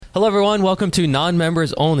Hello, everyone. Welcome to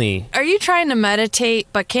Non-Members Only. Are you trying to meditate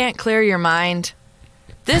but can't clear your mind?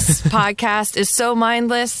 This podcast is so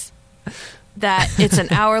mindless that it's an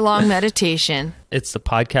hour-long meditation. It's the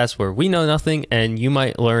podcast where we know nothing and you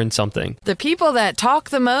might learn something. The people that talk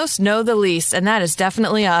the most know the least, and that is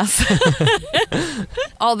definitely us.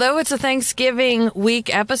 Although it's a Thanksgiving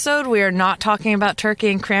week episode, we are not talking about turkey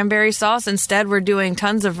and cranberry sauce. Instead, we're doing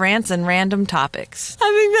tons of rants and random topics.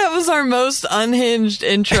 I think that was our most unhinged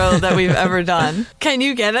intro that we've ever done. Can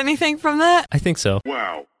you get anything from that? I think so.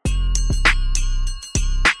 Wow.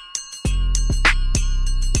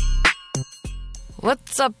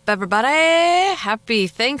 What's up, everybody? Happy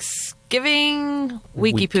Thanksgiving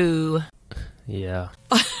weeky poo. Yeah.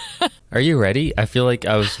 Are you ready? I feel like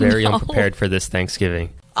I was very unprepared for this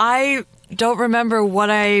Thanksgiving. I don't remember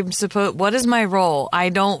what is my role? I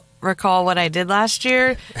don't recall what I did last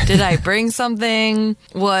year. Did I bring something?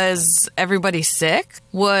 Was everybody sick?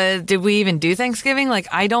 Did we even do Thanksgiving? Like,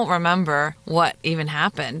 I don't remember what even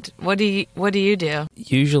happened. What do you do?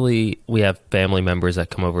 Usually we have family members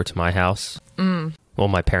that come over to my house. Well,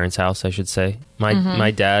 my parents' house, I should say.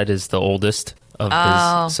 My dad is the oldest of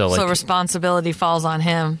his. So responsibility falls on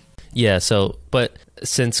him. Yeah, but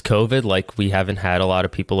since COVID, like, we haven't had a lot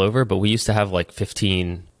of people over, but we used to have like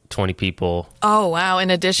 15, 20 people. Oh, wow. In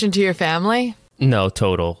addition to your family? No,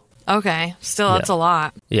 total. Okay. Still, that's a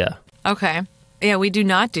lot. Yeah. Okay. Yeah, we do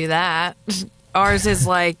not do that. Ours is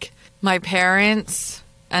like my parents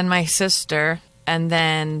and my sister and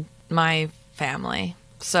then my family.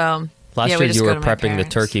 So... Last year you were prepping the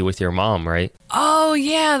turkey with your mom, right? Oh,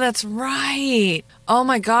 yeah, that's right. Oh,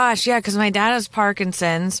 my gosh. Yeah, because my dad has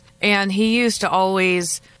Parkinson's, and he used to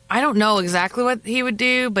always... I don't know exactly what he would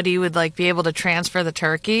do, but he would, like, be able to transfer the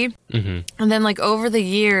turkey. Mm-hmm. And then, like, over the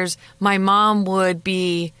years, my mom would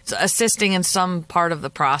be assisting in some part of the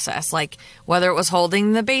process, like whether it was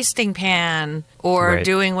holding the basting pan or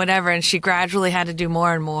doing whatever. And she gradually had to do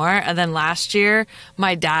more and more. And then last year,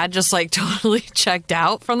 my dad just, like, totally checked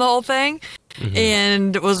out from the whole thing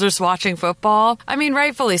and was just watching football. I mean,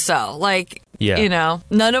 rightfully so. Like... Yeah. You know,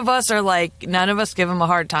 none of us give him a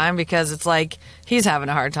hard time because it's like he's having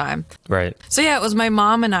a hard time. Right. So, yeah, it was my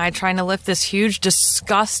mom and I trying to lift this huge,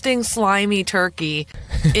 disgusting, slimy turkey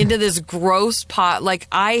into this gross pot. Like,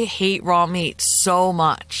 I hate raw meat so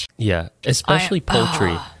much. Yeah, especially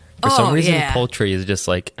poultry. For some reason, poultry is just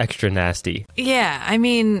like extra nasty. Yeah, I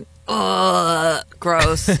mean,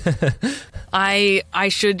 gross. I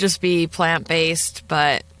should just be plant-based,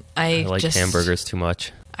 but I like hamburgers too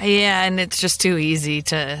much. Yeah, and it's just too easy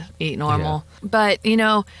to eat normal. Yeah. But, you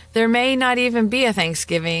know, there may not even be a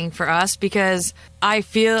Thanksgiving for us because I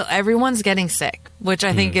feel everyone's getting sick, which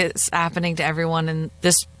I think is happening to everyone in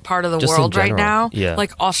this part of the world right now. Yeah.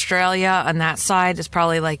 Like Australia on that side is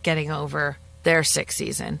probably like getting over their sick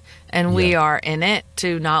season. And we are in it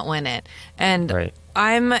to not win it. And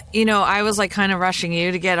I was like kind of rushing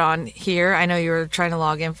you to get on here. I know you were trying to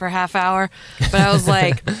log in for a half hour, but I was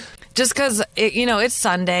like... Just because, it's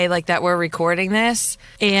Sunday, like that we're recording this.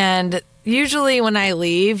 And usually when I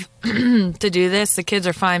leave to do this, the kids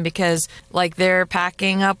are fine because, like, they're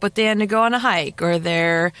packing up with Dan to go on a hike or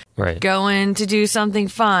they're going to do something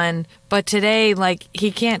fun. But today, like, he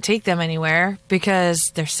can't take them anywhere because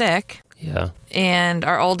they're sick. Yeah. And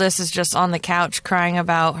our oldest is just on the couch crying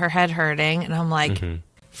about her head hurting. And I'm, like,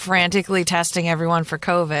 frantically testing everyone for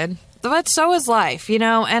COVID. But so is life,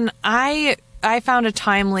 and I found a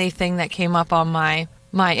timely thing that came up on my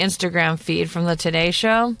Instagram feed from the Today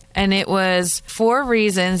Show, and it was 4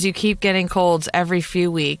 reasons you keep getting colds every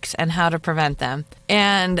few weeks and how to prevent them.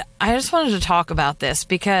 And I just wanted to talk about this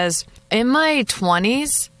because in my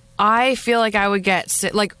 20s, I feel like I would get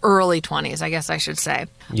sick, like early 20s, I guess I should say.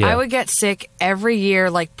 Yeah. I would get sick every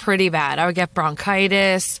year, like pretty bad. I would get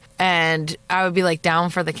bronchitis and I would be like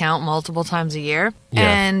down for the count multiple times a year. Yeah.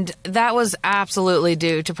 And that was absolutely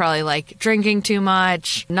due to probably like drinking too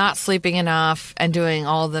much, not sleeping enough, and doing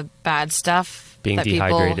all the bad stuff. Being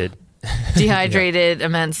dehydrated. Dehydrated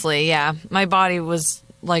immensely, yeah. My body was...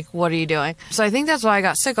 like, what are you doing? So I think that's why I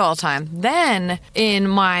got sick all the time. Then in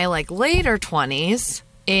my like later 20s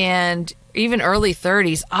and even early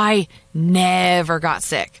 30s, I never got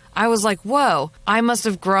sick. I was like, whoa, I must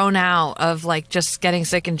have grown out of like just getting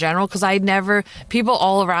sick in general because people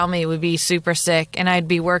all around me would be super sick and I'd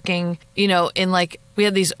be working, in like, we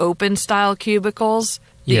had these open style cubicles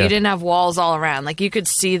that you didn't have walls all around. Like you could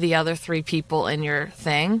see the other 3 people in your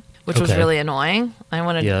thing, which was really annoying. I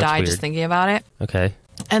want to die just thinking about it. Okay.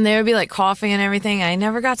 And they would be like coughing and everything. I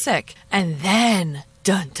never got sick. And then,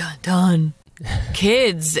 dun, dun, dun,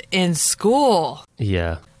 kids in school.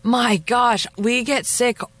 Yeah. My gosh, we get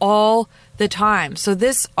sick all the time. So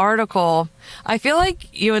this article, I feel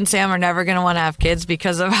like you and Sam are never going to want to have kids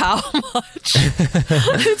because of how much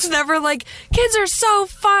it's never like, kids are so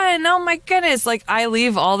fun. Oh my goodness. Like, I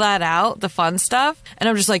leave all that out, the fun stuff. And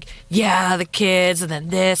I'm just like, yeah, the kids, and then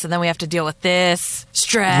this, and then we have to deal with this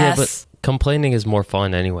stress. Yeah, but complaining is more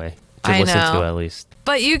fun anyway to listen to, at least.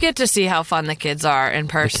 But you get to see how fun the kids are in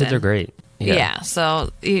person. The kids are great. Yeah,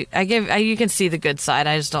 so you can see the good side.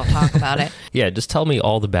 I just don't talk about it. Yeah, just tell me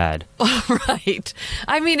all the bad. Right.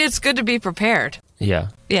 I mean, it's good to be prepared. Yeah.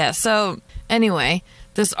 Yeah, so anyway,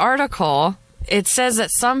 this article, it says that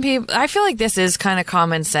some people, I feel like this is kind of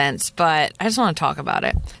common sense, but I just want to talk about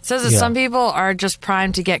it. It says that some people are just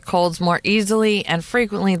primed to get colds more easily and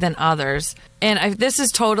frequently than others. And this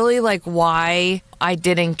is totally like why I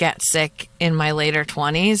didn't get sick in my later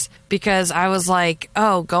 20s, because I was like,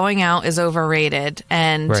 oh, going out is overrated.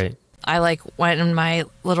 And I like went in my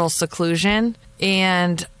little seclusion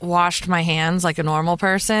and washed my hands like a normal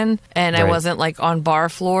person. And I wasn't like on bar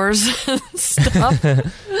floors and stuff.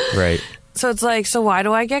 Right. So it's like, so why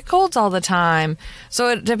do I get colds all the time? So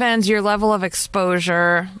it depends your level of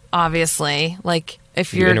exposure, obviously. Like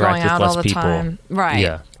if you're going out all the time. Right.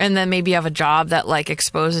 Yeah. And then maybe you have a job that like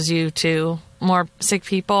exposes you to more sick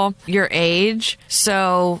people, your age.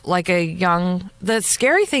 So like the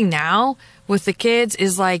scary thing now with the kids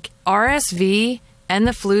is like RSV and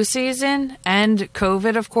the flu season and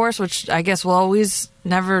COVID, of course, which I guess will always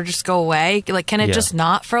never just go away. Like, can it just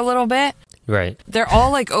not for a little bit? Right. They're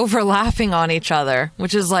all like overlapping on each other,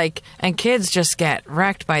 which is like, and kids just get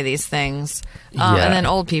wrecked by these things. And then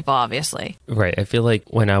old people, obviously. Right. I feel like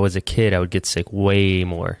when I was a kid, I would get sick way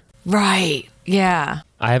more. Right. Yeah.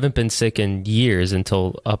 I haven't been sick in years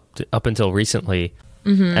until up until recently.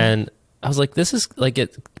 Mm-hmm. And I was like, this is like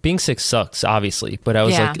being sick sucks, obviously. But I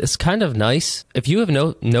was like, it's kind of nice if you have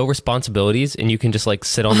no responsibilities and you can just like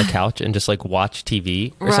sit on the couch and just like watch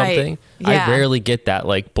TV or something. Yeah. I rarely get that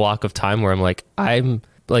like block of time where I'm like,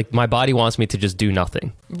 my body wants me to just do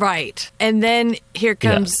nothing. Right. And then here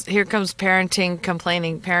comes complaining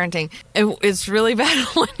parenting. It's really bad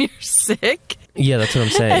when you're sick. Yeah, that's what I'm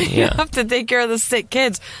saying. You have to take care of the sick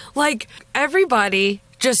kids. Like, everybody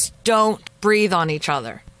just don't breathe on each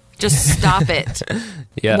other. Just stop it.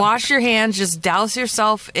 Wash your hands. Just douse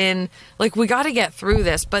yourself in. Like, we got to get through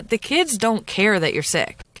this. But the kids don't care that you're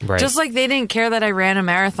sick. Right. Just like they didn't care that I ran a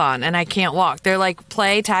marathon and I can't walk. They're like,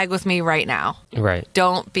 play tag with me right now. Right.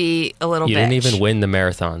 Don't be a little bitch. You didn't even win the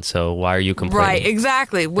marathon, so why are you complaining? Right,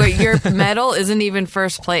 exactly. Where your medal isn't even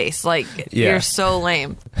first place. Like, you're so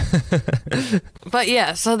lame. But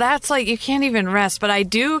yeah, so that's like, you can't even rest. But I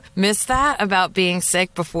do miss that about being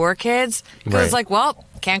sick before kids. Because it's like, well,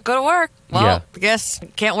 can't go to work. Well, I guess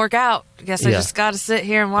can't work out. I guess I just got to sit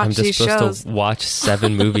here and watch these shows. I'm just supposed to watch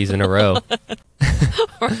 7 movies in a row.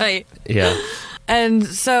 Right. Yeah. And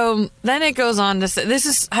so then it goes on to say, this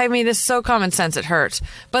is so common sense, it hurts.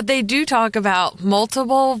 But they do talk about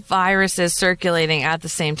multiple viruses circulating at the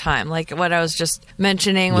same time. Like what I was just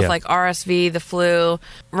mentioning with like RSV, the flu,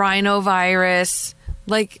 rhinovirus.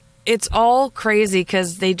 Like, it's all crazy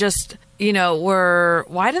because they just,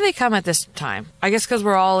 why do they come at this time? I guess because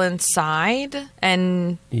we're all inside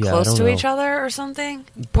and close to each other or something.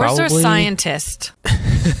 Probably. Where's our scientist?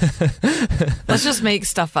 Let's just make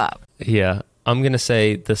stuff up. Yeah. I'm going to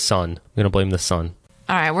say the sun. I'm going to blame the sun.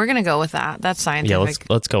 All right, we're going to go with that. That's scientific. Yeah,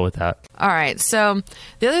 let's go with that. All right. So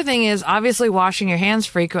the other thing is obviously washing your hands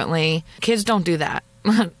frequently. Kids don't do that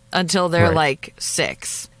until they're like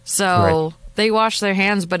 6. So they wash their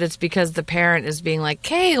hands, but it's because the parent is being like,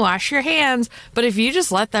 "Hey, wash your hands." But if you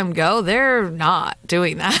just let them go, they're not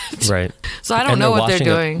doing that. Right. So I don't know what they're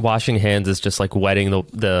doing. Washing hands is just like wetting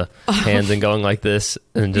the hands and going like this.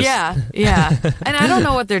 And just Yeah. And I don't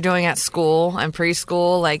know what they're doing at school and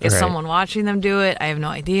preschool. Like, is someone watching them do it? I have no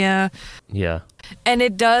idea. Yeah. And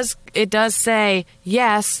it does say,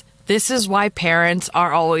 yes, this is why parents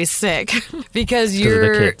are always sick. Because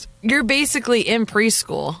you're basically in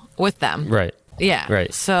preschool with them. Right. Yeah.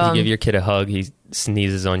 Right. So you give your kid a hug, he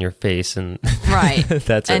sneezes on your face, and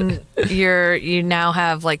that's it. And you now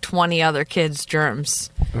have like 20 other kids'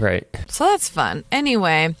 germs. Right. So that's fun.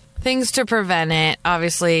 Anyway, things to prevent it.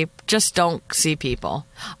 Obviously, just don't see people.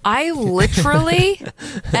 I literally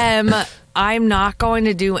I'm not going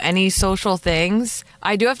to do any social things.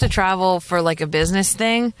 I do have to travel for like a business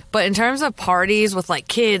thing, but in terms of parties with like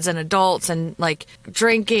kids and adults and like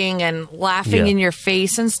drinking and laughing in your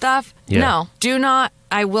face and stuff, no,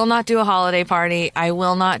 I will not do a holiday party. I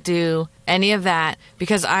will not do any of that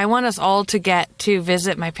because I want us all to get to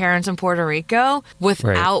visit my parents in Puerto Rico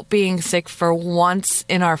without being sick for once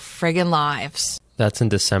in our friggin' lives. That's in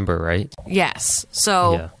December, right? Yes.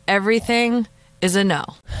 So everything is a no.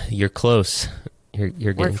 You're close. You're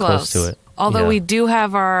getting close to it. Although we do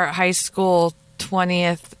have our high school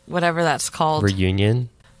 20th, whatever that's called. Reunion?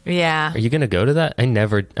 Yeah. Are you going to go to that? I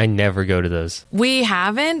never go to those. We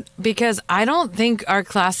haven't, because I don't think our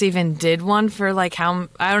class even did one for like I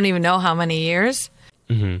don't even know how many years.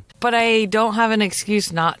 Mm-hmm. But I don't have an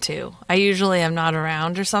excuse not to. I usually am not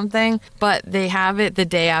around or something, but they have it the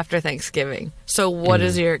day after Thanksgiving. So what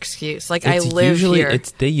is your excuse? Like, I live here.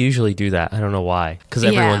 They usually do that. I don't know why. Because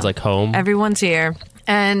everyone's like home. Everyone's here.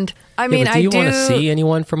 And I mean, do you want to see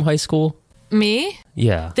anyone from high school? Me?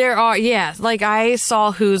 Yeah. There are, like I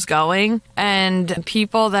saw who's going, and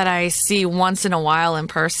people that I see once in a while in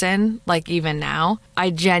person, like even now, I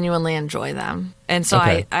genuinely enjoy them. And so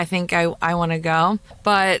I think I want to go.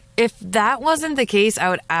 But if that wasn't the case, I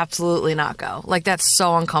would absolutely not go. Like, that's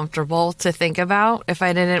so uncomfortable to think about. If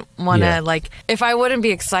I didn't want to, like, if I wouldn't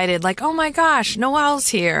be excited, like, oh my gosh, Noelle's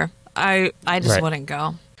here, I just wouldn't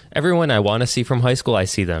go. Everyone I want to see from high school, I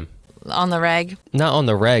see them. On the reg? Not on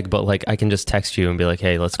the reg, but like I can just text you and be like,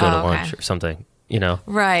 hey, let's go to lunch or something, you know?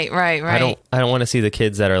 Right. I don't want to see the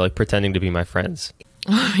kids that are like pretending to be my friends.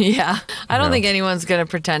 Yeah. I don't think anyone's going to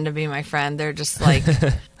pretend to be my friend. They're just like,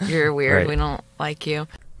 you're weird. Right. We don't like you.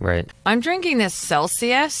 Right. I'm drinking this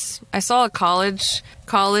Celsius. I saw a college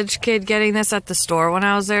kid getting this at the store when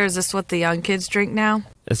I was there. Is this what the young kids drink now?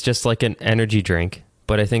 It's just like an energy drink,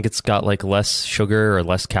 but I think it's got like less sugar or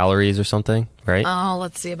less calories or something, right? Oh,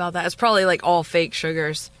 let's see about that. It's probably like all fake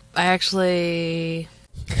sugars. Where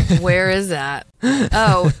is that?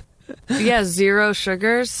 Oh, yeah, 0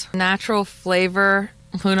 sugars, natural flavor.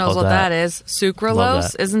 Who knows what that is?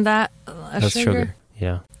 Sucralose, isn't that That's sugar?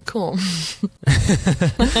 Yeah. Cool.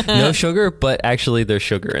 No sugar, but actually there's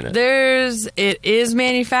sugar in it. It is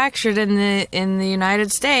manufactured in the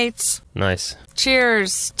United States. Nice.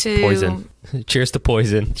 Cheers to poison. Cheers to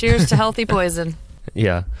poison. Cheers to healthy poison.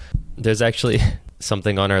 Yeah. There's actually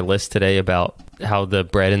something on our list today about how the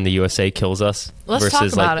bread in the USA kills us. Let's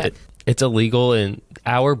talk about it. It's illegal, and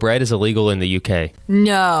our bread is illegal in the UK.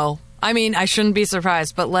 No. I mean, I shouldn't be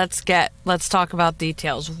surprised, but let's talk about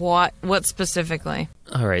details. What specifically?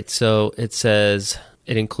 All right. So it says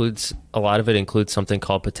a lot of it includes something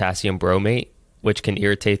called potassium bromate, which can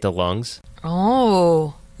irritate the lungs.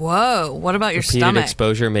 Oh, whoa. What about your stomach? Repeated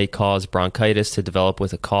exposure may cause bronchitis to develop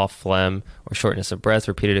with a cough, phlegm, or shortness of breath.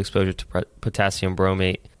 Repeated exposure to potassium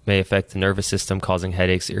bromate may affect the nervous system, causing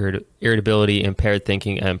headaches, irritability, impaired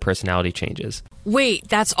thinking, and personality changes. Wait,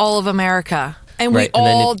 that's all of America. And we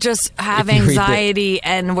all just have anxiety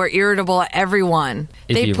and we're irritable at everyone.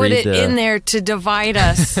 They put it in there to divide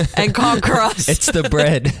us and conquer us. It's the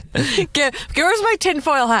bread. Where's my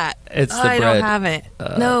tinfoil hat? It's the bread. I don't have it.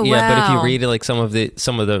 No, yeah, wow. but if you read like some of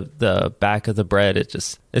the back of the bread,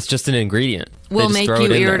 it's just an ingredient. Will make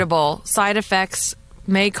you irritable. Side effects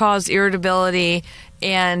may cause irritability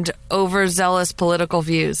and overzealous political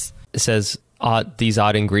views. It says these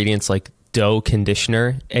odd ingredients like dough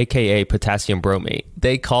conditioner, aka potassium bromate.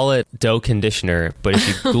 They call it dough conditioner, but if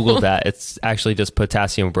you Google that, it's actually just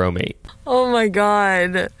potassium bromate. Oh my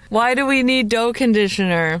God. Why do we need dough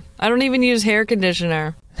conditioner? I don't even use hair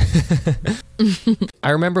conditioner. I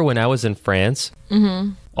remember when I was in France,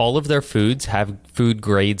 all of their foods have food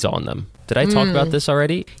grades on them. Did I talk about this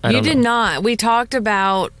already? You did not. We talked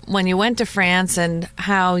about when you went to France and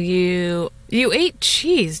how you ate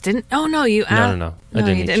cheese, didn't? Oh no, you. No. I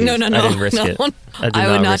didn't eat cheese. No. I didn't risk it. I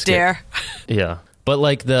would not dare. Yeah, but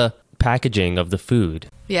like the packaging of the food,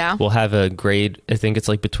 will have a grade. I think it's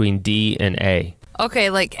like between D and A. Okay,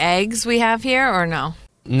 like eggs we have here, or no?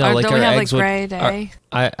 No, like don't our we have eggs like grade A?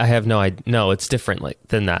 I have no idea. No, it's different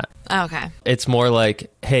than that. Okay. It's more like,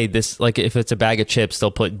 hey, this, like if it's a bag of chips, they'll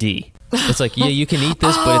put D. It's like, yeah, you can eat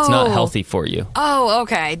this, but it's not healthy for you. Oh,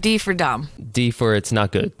 okay. D for dumb. D for it's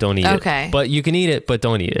not good. Don't eat it. Okay. But you can eat it, but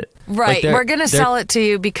don't eat it. Right. Like we're going to sell it to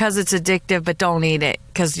you because it's addictive, but don't eat it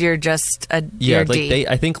because you're just you're like D.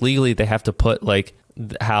 I think legally they have to put like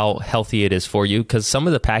how healthy it is for you, because some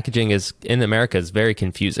of the packaging is in America is very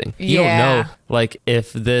confusing. You don't know like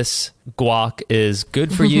if this guac is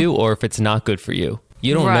good for you or if it's not good for you.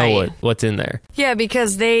 You don't know what's in there. Yeah,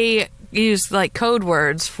 because they use like code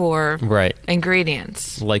words for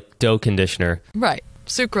ingredients. Like dough conditioner. Right.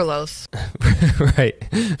 Sucralose.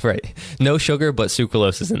 right. No sugar, but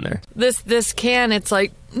sucralose is in there. This can, it's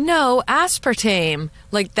like, no, aspartame.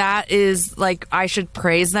 Like that is like, I should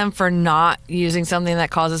praise them for not using something that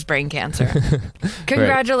causes brain cancer.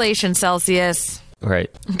 Congratulations, Celsius. Right.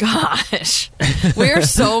 Gosh, we're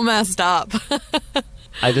so messed up.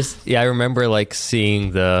 I remember like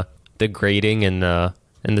seeing the grading and the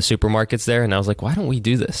in the supermarkets there. And I was like, why don't we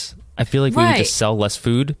do this? I feel like we would just sell less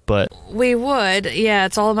food, but... We would. Yeah,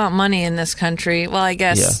 it's all about money in this country. Well, I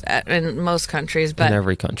guess in most countries, but... In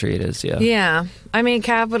every country it is, yeah. Yeah. I mean,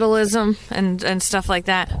 capitalism and stuff like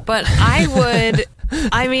that. But I would...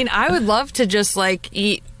 I would love to just, like,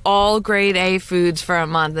 eat all grade A foods for a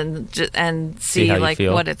month and see like,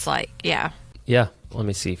 what it's like. Yeah. Yeah. Let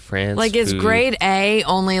me see. France Like, is grade A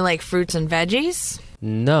only, like, fruits and veggies?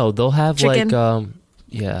 No, they'll have, chicken?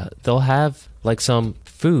 They'll have, like, some...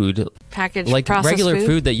 food, packaged like regular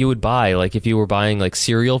food that you would buy, like if you were buying like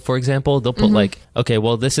cereal, for example, they'll put like, okay,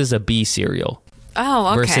 well, this is a B cereal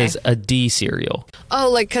versus a D cereal.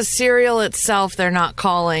 Oh, like because cereal itself they're not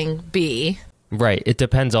calling B. Right. It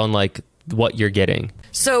depends on like what you're getting.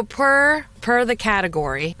 So per the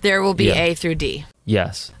category, there will be A through D.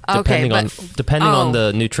 Yes. Depending on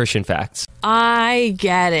the nutrition facts. I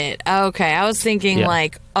get it. Okay. I was thinking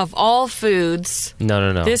like of all foods.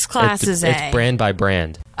 No. This class is A. It's brand by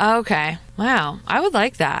brand. Okay. Wow. I would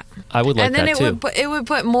like that. I would like that too. And then it would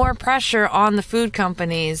put more pressure on the food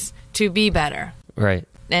companies to be better. Right.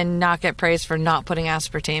 And not get praised for not putting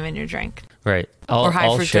aspartame in your drink. Right. Or high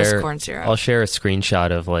fructose corn syrup. I'll share a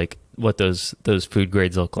screenshot of like what those food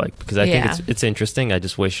grades look like because I think it's interesting. I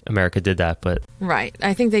just wish America did that, but right.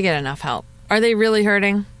 I think they get enough help. Are they really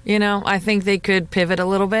hurting? You know, I think they could pivot a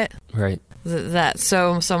little bit. Right. That's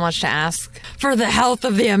so much to ask for the health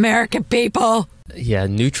of the American people. Yeah,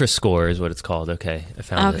 Nutri-Score is what it's called. Okay, I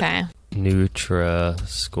found it. Okay.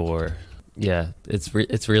 Nutri-Score. Yeah,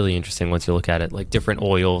 it's really interesting once you look at it, like different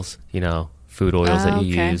oils, you know, food oils that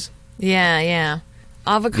you use. Yeah.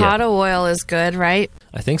 Avocado oil is good, right?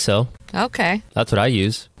 I think so. Okay. That's what I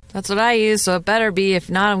use. That's what I use, so it better be. If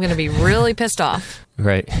not, I'm going to be really pissed off.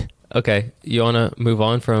 Right. Okay. You want to move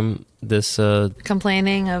on from this...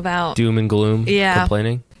 complaining about... doom and gloom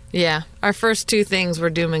complaining? Yeah. Our first two things were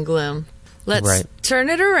doom and gloom. Let's turn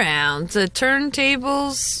it around. The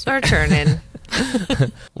turntables are turning.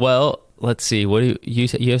 Well, let's see. What do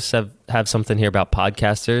you have something here about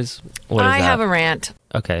podcasters? What is that? I have a rant.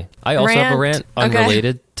 Okay. I also have a rant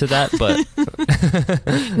unrelated to that, but...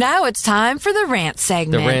 Now it's time for the rant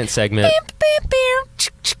segment. The rant segment.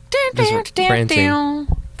 Ranting.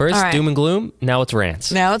 First, doom and gloom. Now it's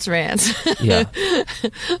rants. Yeah.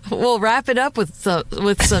 We'll wrap it up with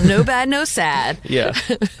some no bad, no sad. Yeah.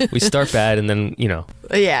 We start bad and then, you know.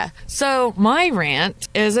 Yeah. So my rant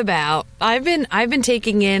is about I've been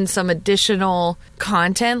taking in some additional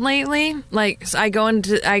content lately. Like I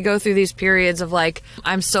go through these periods of like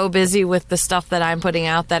I'm so busy with the stuff that I'm putting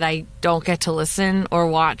out that I don't get to listen or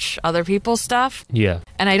watch other people's stuff. Yeah.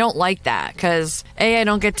 And I don't like that because A, I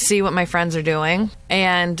don't get to see what my friends are doing,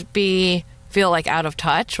 and B, feel like out of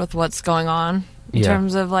touch with what's going on in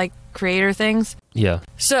terms of like creator things. Yeah.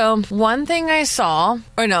 So one thing I saw,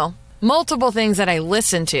 or no, multiple things that I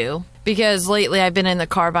listened to, because lately I've been in the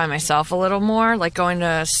car by myself a little more, like going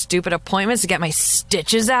to stupid appointments to get my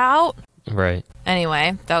stitches out. Right.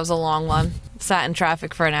 Anyway, that was a long one. Sat in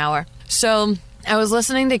traffic for an hour. So I was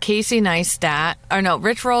listening to Casey Neistat,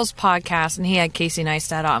 Rich Roll's podcast, and he had Casey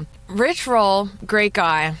Neistat on. Rich Roll, great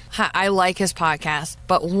guy. I like his podcast.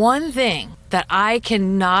 But one thing that I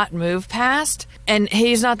cannot move past, and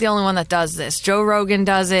he's not the only one that does this. Joe Rogan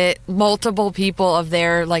does it. Multiple people of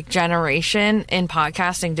their like generation in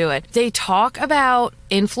podcasting do it. They talk about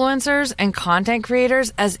influencers and content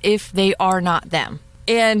creators as if they are not them.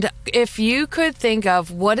 And if you could think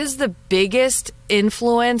of what is the biggest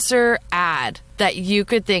influencer ad that you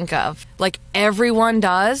could think of, like everyone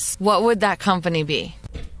does, what would that company be?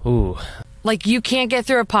 Ooh. Like you can't get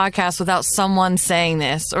through a podcast without someone saying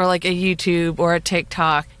this, or like a YouTube or a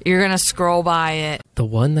TikTok. You're going to scroll by it. The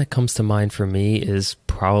one that comes to mind for me is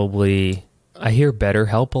probably, I hear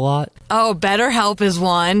BetterHelp a lot. Oh, BetterHelp is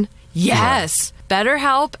one. Yes. Yeah.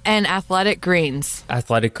 BetterHelp and Athletic Greens.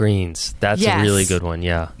 Athletic Greens. That's a really good one.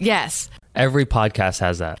 Yeah. Yes. Every podcast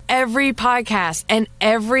has that. Every podcast and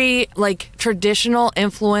every like traditional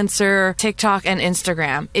influencer, TikTok and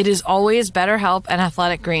Instagram. It is always BetterHelp and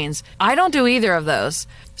Athletic Greens. I don't do either of those.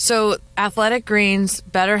 So Athletic Greens,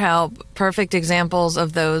 BetterHelp, perfect examples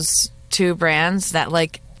of those two brands that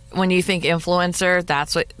like when you think influencer,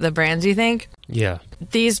 that's what the brands you think. Yeah.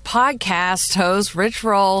 These podcast hosts, Rich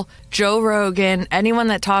Roll, Joe Rogan, anyone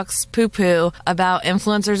that talks poo-poo about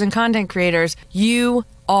influencers and content creators, you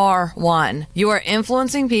are one. You are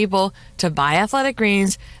influencing people to buy Athletic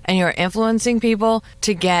Greens, and you are influencing people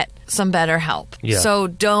to get some better help. Yeah. So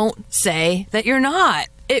don't say that you're not.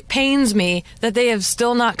 It pains me that they have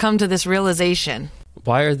still not come to this realization.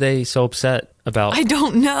 Why are they so upset About I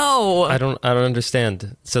don't know. I don't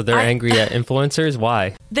understand. So they're angry at influencers?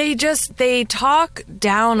 Why? They talk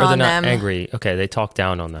down or on them. They're not angry. Okay, they talk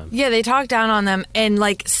down on them. Yeah, they talk down on them and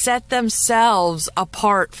like set themselves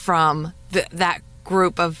apart from that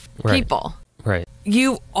group of people. Right.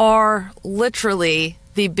 You are literally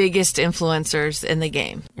the biggest influencers in the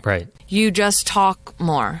game. Right. You just talk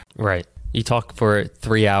more. Right. You talk for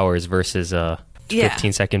 3 hours versus a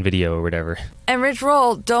 15-second video or whatever. And Rich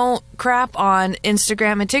Roll, don't crap on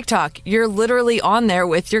Instagram and TikTok. You're literally on there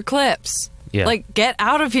with your clips. Yeah. Like, get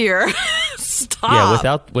out of here. Stop.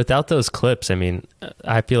 Yeah, without those clips, I mean,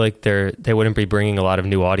 I feel like they wouldn't be bringing a lot of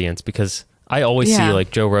new audience, because I always see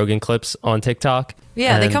like Joe Rogan clips on TikTok.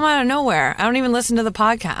 Yeah, they come out of nowhere. I don't even listen to the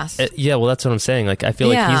podcast. Yeah, well, that's what I'm saying. Like, I feel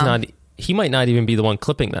like he might not even be the one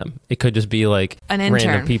clipping them. It could just be like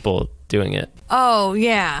random people doing it. Oh,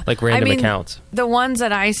 yeah. Like random accounts. The ones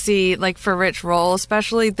that I see, like for Rich Roll,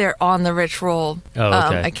 especially, they're on the Rich Roll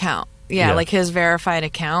account. Yeah, like his verified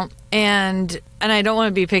account. And I don't want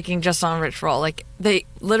to be picking just on Rich Roll. Like,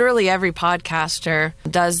 literally every podcaster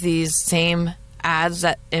does these same ads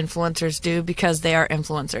that influencers do because they are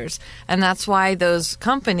influencers. And that's why those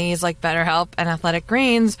companies like BetterHelp and Athletic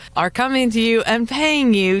Greens are coming to you and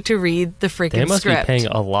paying you to read the freaking script. They must be paying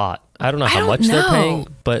a lot. I don't know how much they're paying,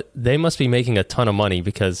 but they must be making a ton of money,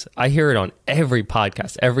 because I hear it on every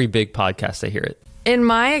podcast, every big podcast I hear it. In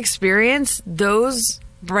my experience, those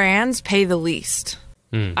brands pay the least.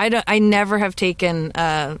 I never have taken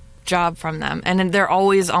a job from them, and they're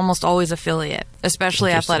almost always affiliate,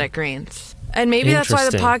 especially Athletic Greens. And maybe that's why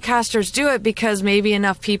the podcasters do it, because maybe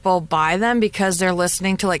enough people buy them because they're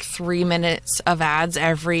listening to like 3 minutes of ads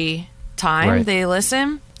every time they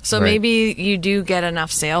listen. So maybe you do get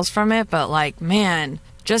enough sales from it, but like, man,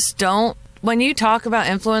 just don't. When you talk about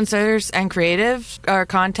influencers and creative or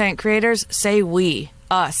content creators, say we,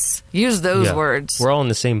 us. Use those words. We're all in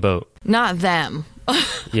the same boat. Not them.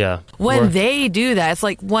 Yeah. When they do that, it's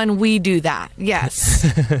like when we do that. Yes.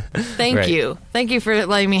 Thank you. Thank you for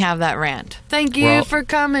letting me have that rant. Thank you for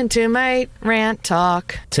coming to my rant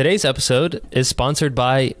talk. Today's episode is sponsored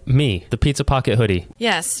by me, the Pizza Pocket hoodie.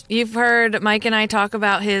 Yes. You've heard Mike and I talk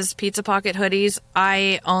about his Pizza Pocket hoodies.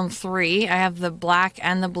 I own 3. I have the black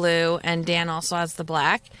and the blue, and Dan also has the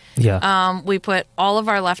black. Yeah. We put all of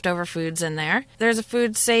our leftover foods in there. There's a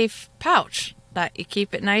food safe pouch that you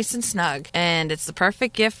keep it nice and snug, and it's the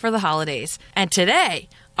perfect gift for the holidays. And today,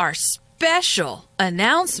 our special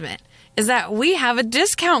announcement is that we have a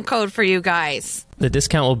discount code for you guys. The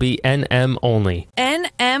discount will be NM only.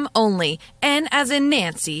 NM only. N as in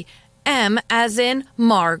Nancy, M as in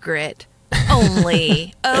Margaret.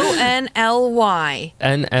 Only. ONLY.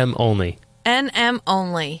 NM only. NM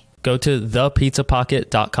only. Go to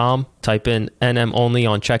thepizzapocket.com, type in NM only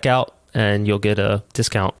on checkout, and you'll get a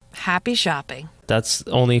discount. Happy shopping. That's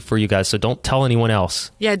only for you guys, so don't tell anyone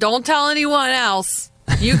else. Yeah, don't tell anyone else.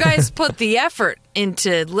 You guys put the effort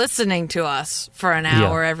into listening to us for an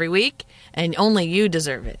hour every week, and only you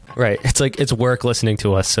deserve it. Right. It's like it's work listening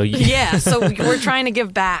to us. So so we're trying to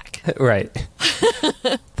give back. Right.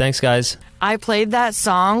 Thanks, guys. I played that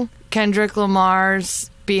song, Kendrick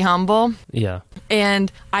Lamar's Be Humble. Yeah.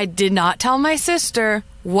 And I did not tell my sister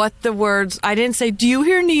what the words... I didn't say, do you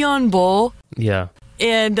hear Neon Bull? Yeah.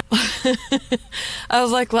 And I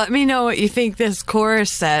was like, let me know what you think this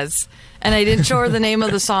chorus says. And I didn't show her the name of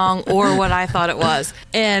the song or what I thought it was.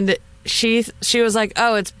 And she was like,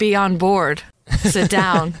 oh, it's Be On Board. Sit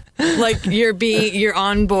down. Like you're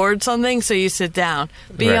on board something, so you sit down.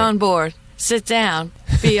 Be on board. Sit down.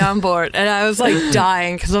 Be on board. And I was like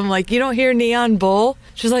dying because I'm like, you don't hear Neon Bull?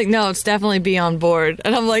 She's like, no, it's definitely Be On Board.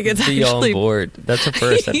 And I'm like, it's Be actually... On Board. That's a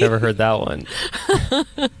first. I've never heard that one.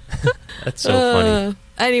 That's so funny.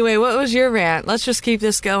 Anyway, what was your rant? Let's just keep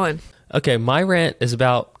this going. Okay, my rant is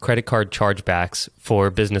about credit card chargebacks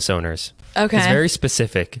for business owners. Okay. It's very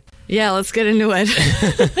specific. Yeah, let's get into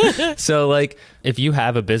it. So, like, if you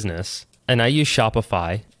have a business, and I use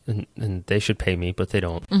Shopify, and they should pay me, but they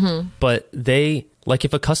don't. Mm-hmm. But they, like,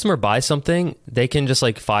 if a customer buys something, they can just,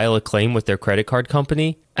 like, file a claim with their credit card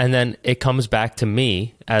company, and then it comes back to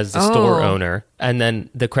me as the store owner. And then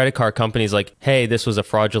the credit card company's like, hey, this was a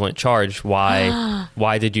fraudulent charge.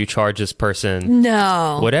 Why did you charge this person?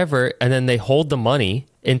 No. Whatever. And then they hold the money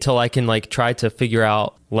until I can, like, try to figure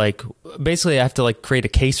out, like, basically I have to, like, create a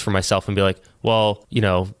case for myself and be like, well, you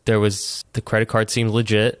know, the credit card seemed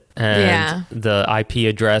legit, and the IP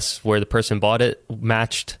address where the person bought it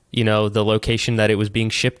matched, you know, the location that it was being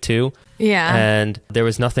shipped to. Yeah. And there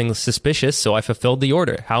was nothing suspicious, so I fulfilled the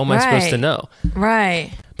order. How am I supposed to know?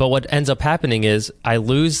 Right. But what ends up happening is I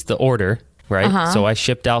lose the order, right? So I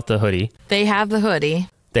shipped out the hoodie. They have the hoodie.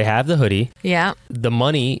 they have the hoodie. Yeah. The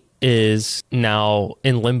money is now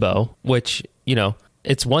in limbo, which, you know,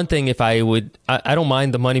 it's one thing if I don't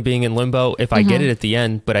mind the money being in limbo if I get it at the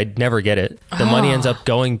end, but I'd never get it. The money ends up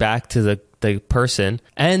going back to the person,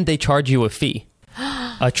 and they charge you a fee,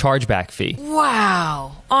 a chargeback fee.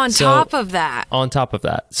 Wow. On top of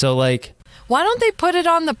that. So like, why don't they put it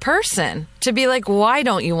on the person to be like, why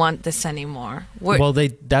don't you want this anymore? Well,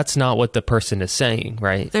 that's not what the person is saying,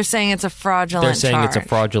 right? They're saying it's a fraudulent charge. They're saying it's a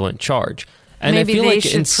fraudulent charge. And Maybe I feel they like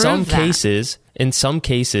should in some prove cases,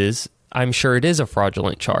 I'm sure it is a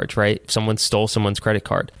fraudulent charge, right? If someone stole someone's credit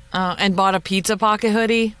card. And bought a Pizza Pocket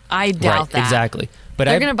hoodie? I doubt that. Exactly. But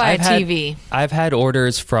they're going to buy a TV. I've had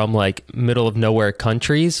orders from like middle of nowhere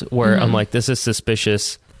countries where I'm like, this is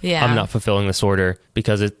suspicious. Yeah. I'm not fulfilling this order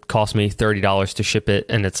because it cost me $30 to ship it,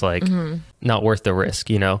 and it's like not worth the risk,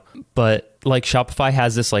 you know? But like Shopify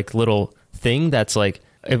has this like little thing that's like,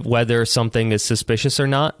 whether something is suspicious or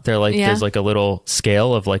not, they're like, there's like a little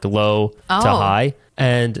scale of like low to high.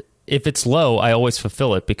 And if it's low, I always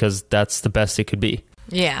fulfill it because that's the best it could be.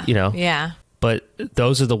 Yeah. You know? Yeah. But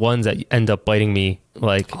those are the ones that end up biting me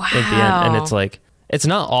like at the end. And it's like, it's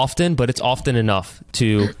not often, but it's often enough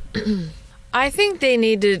to... I think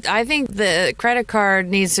the credit card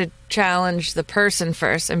needs to challenge the person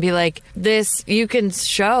first and be like, this, you can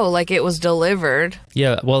show like it was delivered.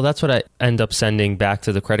 Yeah, well, that's what I end up sending back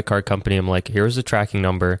to the credit card company. I'm like, here's the tracking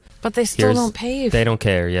number. But they still don't pay you. They don't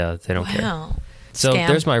care. Yeah, they don't care. So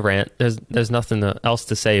there's my rant. There's nothing else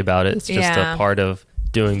to say about it. It's just a part of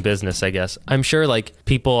doing business, I guess. I'm sure like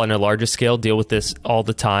people on a larger scale deal with this all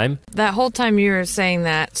the time. That whole time you were saying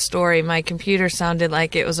that story, my computer sounded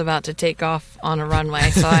like it was about to take off on a runway.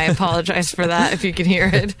 So I apologize for that if you can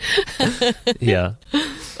hear it. Yeah.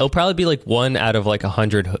 It'll probably be like 1 out of like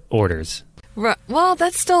 100 orders. Well,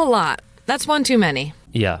 that's still a lot. That's one too many.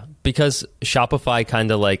 Yeah. Because Shopify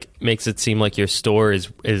kind of like makes it seem like your store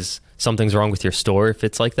is something's wrong with your store if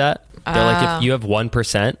it's like that. They're like, if you have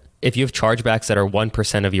 1%, if you have chargebacks that are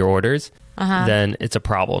 1% of your orders, then it's a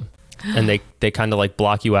problem. And they kind of like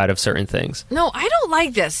block you out of certain things. No, I don't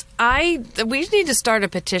like this. We need to start a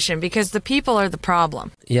petition because the people are the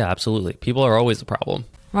problem. Yeah, absolutely. People are always the problem.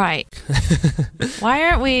 Right. Why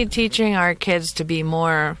aren't we teaching our kids to be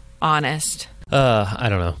more honest? I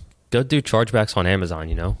don't know. Go do chargebacks on Amazon,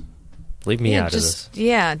 you know? Leave me out of this.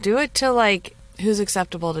 Yeah, do it to like... Who's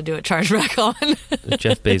acceptable to do a chargeback on?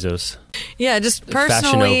 Jeff Bezos. Yeah, just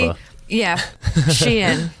personally. Fashion Nova. Yeah,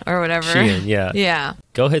 Shein or whatever. Shein, yeah. Yeah.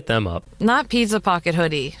 Go hit them up. Not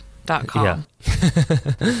pizzapockethoodie.com. Yeah.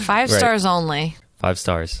 5 stars only. 5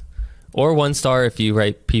 stars. Or 1 star if you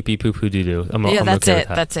write pee pee poo poo doo doo. That's okay it.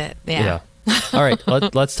 That's it. Yeah. All right,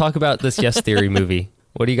 let's talk about this Yes Theory movie.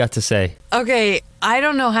 What do you got to say? Okay, I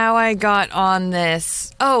don't know how I got on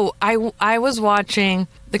this. Oh, I was watching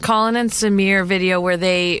the Colin and Samir video where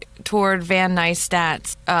they toured Van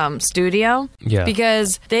Neistat's studio. Yeah.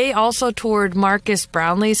 Because they also toured Marcus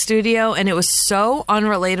Brownlee's studio, and it was so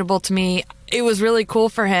unrelatable to me. It was really cool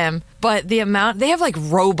for him, but they have like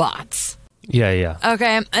robots. Yeah.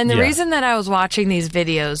 Okay, and the reason that I was watching these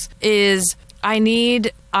videos is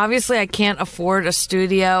obviously I can't afford a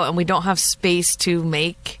studio and we don't have space to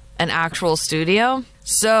make an actual studio.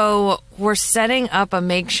 So we're setting up a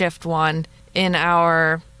makeshift one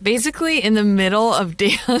basically in the middle of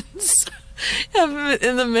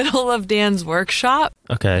Dan's workshop.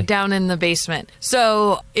 Okay. Down in the basement.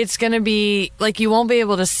 So it's going to be like, you won't be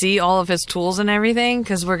able to see all of his tools and everything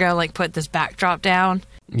because we're going to like put this backdrop down.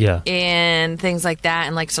 Yeah. And things like that,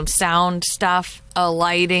 and like some sound stuff, a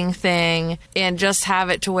lighting thing, and just have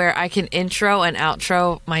it to where I can intro and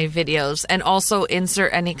outro my videos and also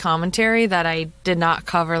insert any commentary that I did not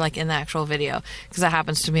cover like in the actual video, because that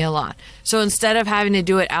happens to me a lot. So instead of having to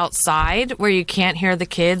do it outside where you can't hear the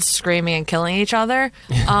kids screaming and killing each other,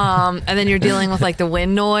 and then you're dealing with like the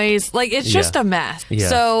wind noise, like it's just a mess. Yeah.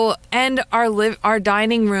 So, and our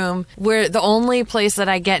dining room, where the only place that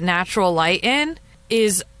I get natural light in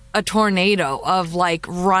is a tornado of like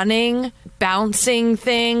running, bouncing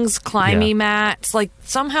things, climbing mats. Like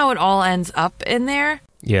somehow it all ends up in there.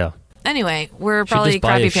 Yeah. Anyway, we're probably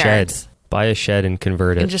crappy parents. Buy a shed and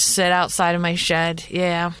convert it. And just sit outside of my shed.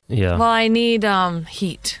 Yeah. Yeah. Well, I need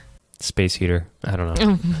heat. Space heater. I don't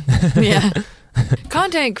know. Yeah.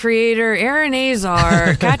 Content creator Erin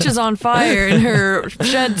Azar catches on fire in her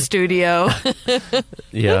shed studio.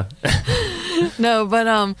 Yeah. No,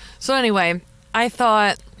 but so anyway, I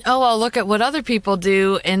thought, I'll look at what other people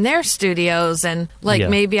do in their studios, and like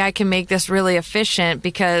maybe I can make this really efficient,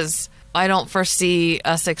 because I don't foresee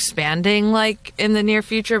us expanding like in the near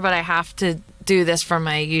future, but I have to do this for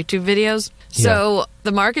my YouTube videos. So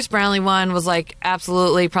the Marcus Brownlee one was like,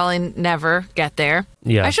 absolutely, probably never get there.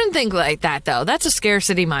 Yeah. I shouldn't think like that, though. That's a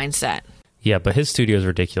scarcity mindset. Yeah, but his studio is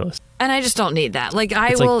ridiculous. And I just don't need that. Like,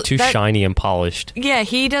 It's like too shiny and polished. Yeah,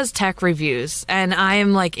 he does tech reviews, and I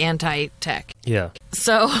am like anti-tech. Yeah.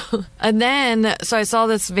 So, and then, so I saw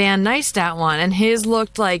this Van Neistat one, and his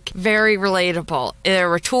looked like very relatable. There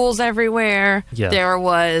were tools everywhere. Yeah. There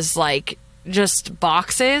was like just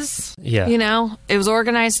boxes. Yeah. You know, it was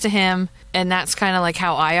organized to him, and that's kind of like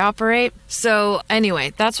how I operate. So,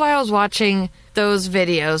 anyway, that's why I was watching those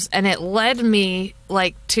videos, and it led me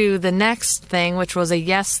like to the next thing, which was a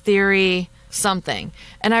Yes Theory something.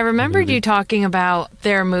 And I remembered you talking about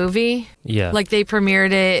their movie. Yeah. Like they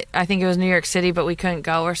premiered it, I think it was New York City, but we couldn't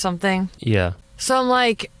go or something. Yeah. So I'm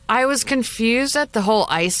like, I was confused at the whole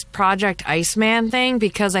Project Iceman thing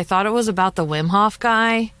because I thought it was about the Wim Hof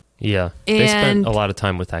guy. Yeah. They spent a lot of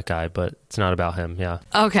time with that guy, but it's not about him. Yeah.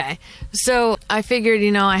 Okay. So I figured,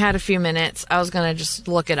 I had a few minutes. I was going to just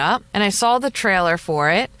look it up. And I saw the trailer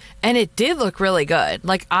for it. And it did look really good.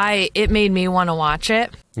 Like, it made me want to watch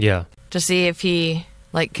it. Yeah. To see if he,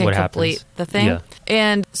 like, can what complete happens? the thing. Yeah.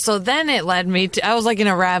 And so then it led me to, I was like in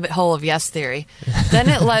a rabbit hole of Yes Theory. Then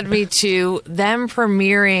it led me to them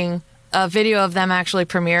premiering, a video of them actually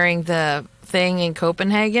premiering the thing in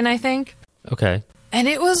Copenhagen, I think. Okay. And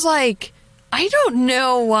it was like, I don't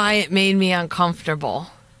know why it made me uncomfortable.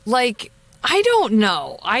 Like, I don't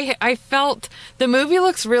know. I felt the movie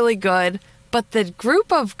looks really good, but the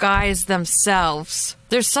group of guys themselves,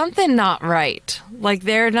 there's something not right. Like,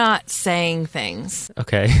 they're not saying things.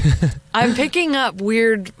 Okay. I'm picking up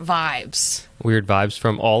weird vibes. Weird vibes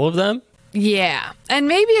from all of them? Yeah. And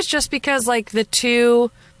maybe it's just because, like, the two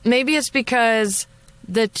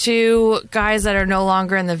guys that are no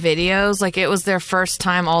longer in the videos, like it was their first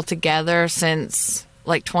time all together since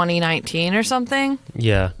like 2019 or something.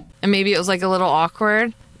 Yeah. And maybe it was like a little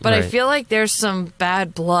awkward. But Right. I feel like there's some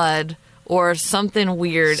bad blood or something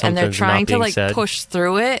weird and they're Something's trying not to being like said. push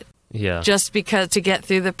through it Yeah. just because to get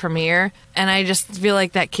through the premiere. And I just feel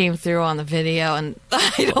like that came through on the video and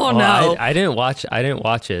I don't know. I didn't watch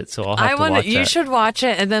it, so I'll have to watch You that. should watch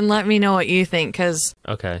it and then let me know what you think because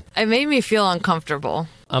Okay. it made me feel uncomfortable.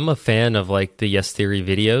 I'm a fan of like the Yes Theory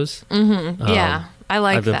videos. Yeah, I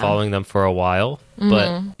like I've been them. following them for a while,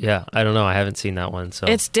 but yeah, I don't know. I haven't seen that one. So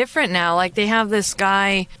It's different now. Like they have this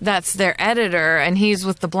guy that's their editor, and he's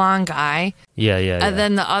with the blonde guy. yeah. And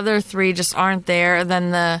then the other three just aren't there.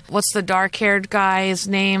 Then what's the dark-haired guy's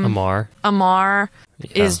name? Amar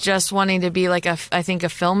is just wanting to be like I think a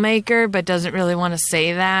filmmaker, but doesn't really want to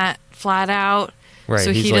say that flat out. Right.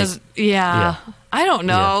 So he's he like, does. Yeah. I don't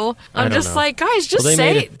know. I I'm don't just know. like, guys, just Well,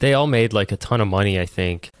 say. they all made like a ton of money, I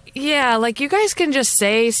think. Yeah, like you guys can just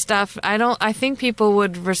say stuff. I think people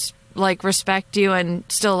would respect you and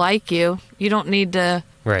still like you. You don't need to.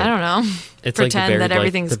 Right. I don't know. It's pretend like that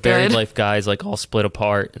everything's the Buried good. Life guys like all split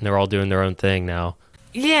apart and they're all doing their own thing now.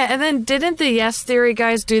 Yeah, and then didn't the Yes Theory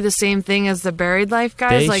guys do the same thing as the Buried Life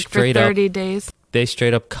guys, They like for straight up- 30 days? They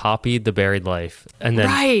straight up copied the Buried Life, and then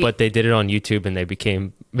Right. but they did it on YouTube and they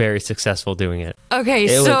became very successful doing it. Okay,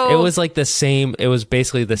 It so was like the same. It was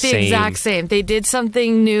basically the the same. exact same. They did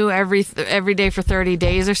something new every day for 30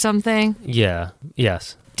 days or something. Yeah.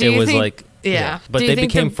 Yes. Do it you was think- like yeah. But Do you they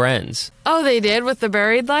think became the- friends. Oh, they did with the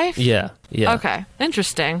Buried Life? Yeah. Yeah. Okay,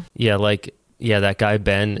 interesting. Yeah. Like that guy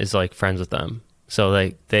Ben is like friends with them. So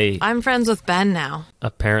like they I'm friends with Ben now.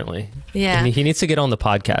 apparently. Yeah. And he needs to get on the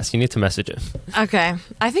podcast. You need to message him. Okay,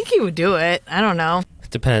 I think he would do it. I don't know. It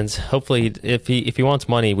depends. Hopefully, if he wants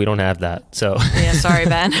money, we don't have that. So Yeah, sorry,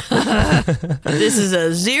 Ben. This is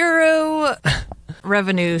a zero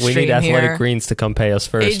revenue we stream need Athletic here. Greens to come pay us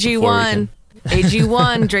first. before we AG1.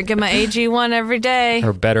 AG1. Drinking my AG1 every day. can-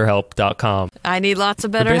 or BetterHelp.com. I need lots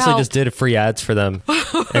of We better basically help. just did free ads for them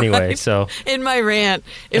anyway. Right. So In my rant,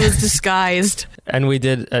 it was disguised. and we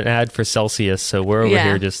did an ad for Celsius. So we're over Yeah.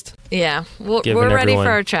 here just Yeah, Giving we're ready everyone-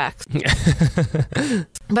 for our checks.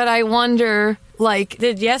 But I wonder, like,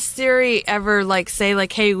 did Yes Theory ever, like, say,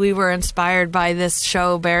 like, hey, we were inspired by this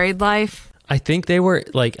show, Buried Life? I think they were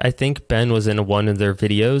like I think Ben was in one of their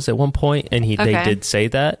videos at one point, and they Okay. did say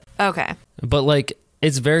that. Okay. But like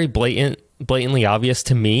it's very blatantly obvious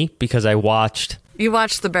to me because I watched You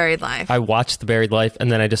watched The Buried Life. the Buried Life,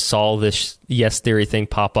 and then I just saw this Yes Theory thing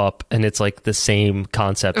pop up, and it's like the same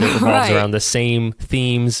concept. It revolves around the same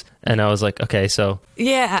themes. And I was like, okay, so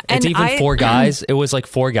yeah, it's even 4 guys. It was like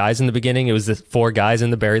 4 guys in the beginning. It was the 4 guys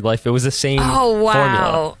in the Buried Life. It was the same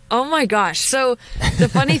formula. Oh my gosh. So the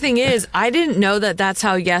funny thing is, I didn't know that that's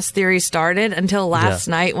how Yes Theory started until last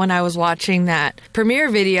night when I was watching that premiere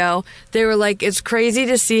video. They were like, it's crazy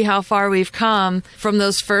to see how far we've come from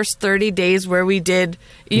those first 30 days where we did,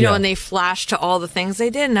 you know, and they flashed to all the things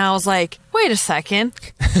they did. And I was like, wait a second.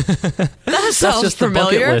 That sounds just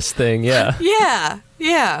familiar. The bucket list thing. Yeah. Yeah.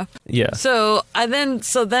 So then,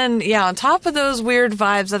 on top of those weird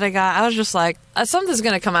vibes that I got, I was just like, something's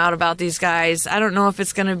going to come out about these guys. I don't know if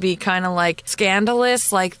it's going to be kind of like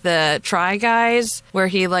scandalous, like the Try Guys, where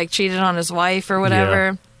he like cheated on his wife or whatever.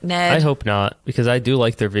 Yeah. Ned. I hope not, because I do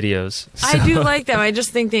like their videos. So. I do like them. I just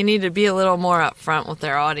think they need to be a little more upfront with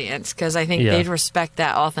their audience, because I think they'd respect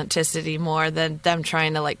that authenticity more than them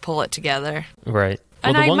trying to like pull it together. Right.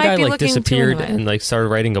 Well, And the one guy like disappeared anyway. and like started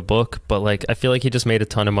writing a book, but like I feel like he just made a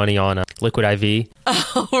ton of money on Liquid IV.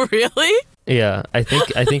 Oh, really? Yeah, I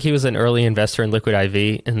think he was an early investor in Liquid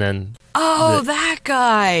IV, and then that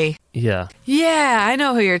guy. Yeah, I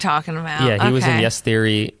know who you're talking about. Yeah, he was in Yes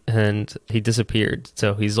Theory, and he disappeared,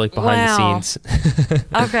 so he's like behind the scenes.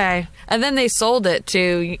 Okay, and then they sold it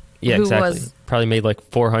to exactly. Probably made like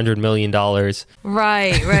 $400 million.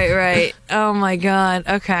 Right. Oh my god.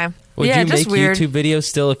 Okay. Would you make weird. YouTube videos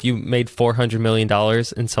still if you made $400 million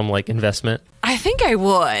in some like investment? I think I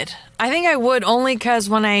would only because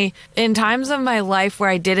in times of my life where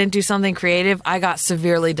I didn't do something creative, I got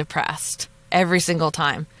severely depressed every single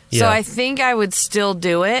time. Yeah. So I think I would still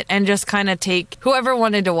do it and just kind of take whoever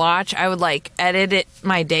wanted to watch. I would like edit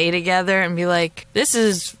my day together and be like, this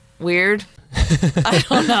is weird. I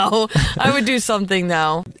don't know. I would do something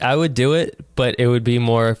though. I would do it, but it would be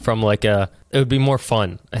more from like it would be more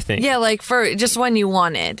fun, I think. Yeah, like for just when you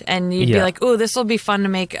wanted. And you'd be like, oh, this will be fun to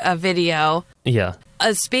make a video. Yeah.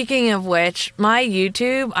 Speaking of which, my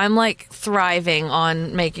YouTube, I'm like thriving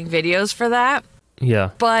on making videos for that. Yeah.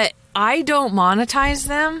 But I don't monetize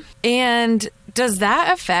them. And does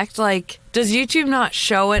that affect, like, does YouTube not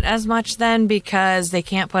show it as much then because they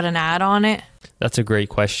can't put an ad on it? That's a great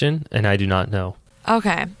question, and I do not know.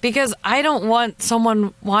 Okay, because I don't want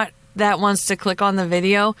someone that wants to click on the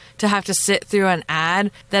video to have to sit through an ad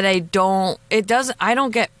that I don't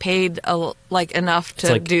get paid enough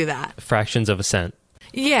to do that. Fractions of a cent.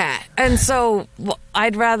 Yeah, and so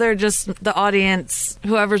I'd rather just the audience,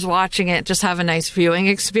 whoever's watching it, just have a nice viewing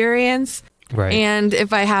experience. Right. And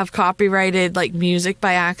if I have copyrighted like music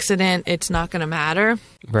by accident, it's not going to matter.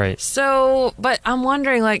 Right. So, but I'm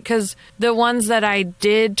wondering, like, because the ones that I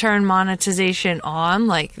did turn monetization on,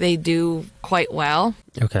 like, they do quite well.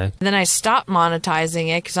 Okay. Then I stopped monetizing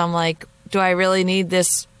it because I'm like, do I really need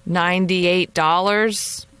this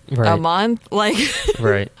 $98 a month? Like,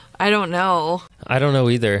 right. I don't know. I don't know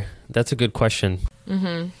either. That's a good question.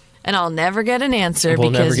 Mm-hmm. And I'll never get an answer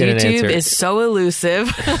because YouTube is so elusive.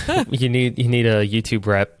 You need a YouTube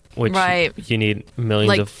rep, which you need millions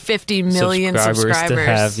like of 50 million subscribers to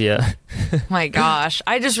have. Yeah. My gosh,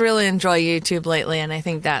 I just really enjoy YouTube lately, and I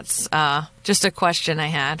think that's just a question I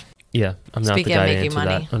had. Yeah, I'm not the guy to answer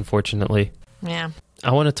that, unfortunately. Yeah.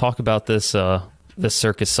 I want to talk about this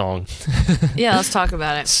circus song. Yeah, let's talk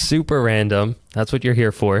about it. Super random. That's what you're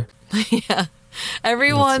here for. Yeah.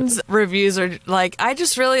 Everyone's reviews are like, I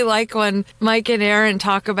just really like when Mike and Aaron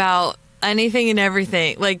talk about anything and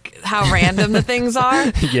everything, like how random the things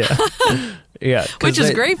are. Yeah. Yeah. Which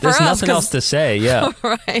is great for us. There's nothing else to say. Yeah.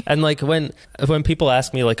 Right. And like when people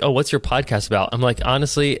ask me like, oh, what's your podcast about? I'm like,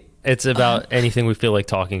 honestly, it's about anything we feel like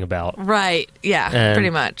talking about. Right. Yeah,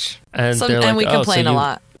 pretty much. And and we complain a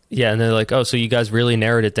lot. Yeah. And they're like, oh, so you guys really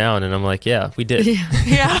narrowed it down. And I'm like, yeah, we did.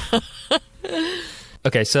 Yeah.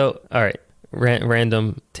 Okay. So, all right.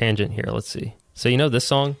 Random tangent here. Let's see. So you know this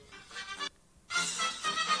song?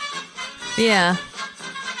 Yeah.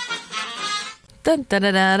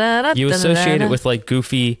 You associate it with like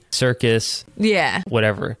Goofy, circus,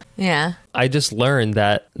 whatever. Yeah. I just learned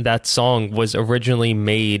that song was originally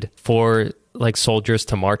made for like soldiers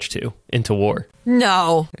to march to into war.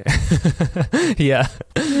 No. Yeah.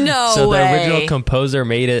 No So way. the original composer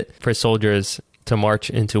made it for soldiers to march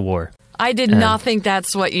into war. I did not think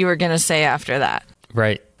that's what you were going to say after that.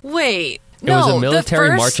 Right. Wait. It was a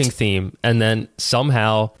military marching theme, and then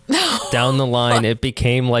somehow down the line it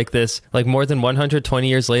became like this. Like more than 120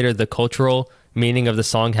 years later, the cultural meaning of the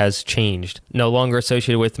song has changed. No longer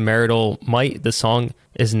associated with marital might, the song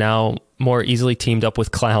is now more easily teamed up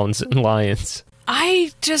with clowns and lions.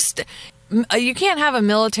 you can't have a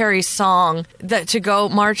military song that to go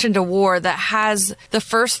march into war that has the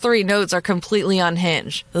first 3 notes are completely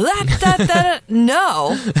unhinged.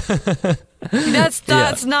 No.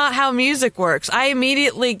 That's not how music works. I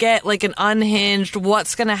immediately get like an unhinged,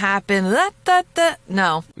 what's going to happen?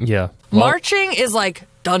 No. Yeah. Marching is like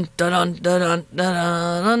dun dun dun dun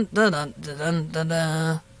dun dun dun dun dun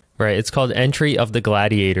dun. Right. It's called Entry of the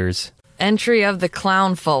Gladiators. Entry of the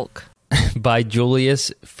Clown Folk. By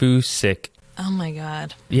Julius Fusick. Oh my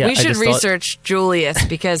God. Yeah, we should research Julius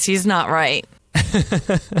because he's not right.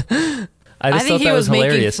 I think he was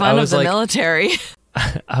making fun of the military.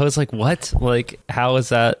 I was like, what? Like, how is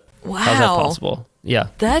that? Wow. How's that possible? Yeah.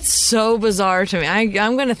 That's so bizarre to me.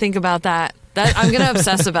 I'm going to think about that. I'm going to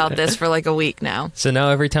obsess about this for like a week now. So now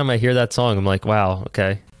every time I hear that song, I'm like, wow,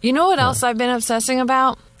 okay. You know what else I've been obsessing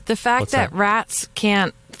about? The fact that rats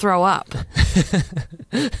can't throw up.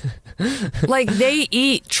 Like, they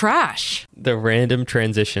eat trash. The random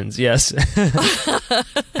transitions, yes.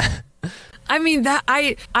 I mean, that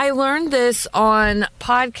I learned this on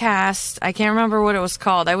podcast. I can't remember what it was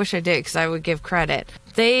called. I wish I did because I would give credit.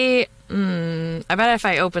 I bet if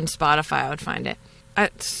I opened Spotify, I would find it.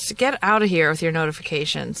 Get out of here with your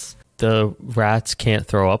notifications. The rats can't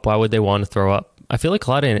throw up. Why would they want to throw up? I feel like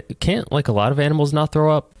a lot of animals not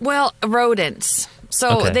throw up? Well, rodents.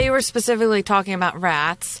 So They were specifically talking about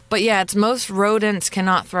rats. But yeah, it's most rodents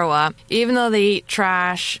cannot throw up. Even though they eat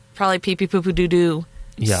trash, probably pee-pee, poo-poo, doo-doo.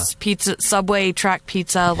 Yeah. Pizza, Subway, track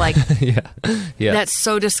pizza, like, yeah. That's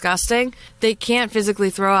so disgusting. They can't physically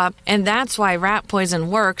throw up. And that's why rat poison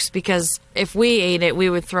works, because if we ate it, we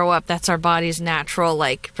would throw up. That's our body's natural,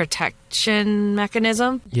 like, protection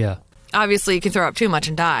mechanism. Yeah. Obviously, you can throw up too much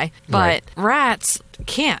and die, but rats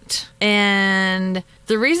can't. And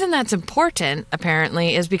the reason that's important,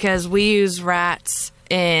 apparently, is because we use rats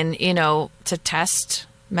to test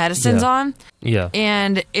medicines on. Yeah.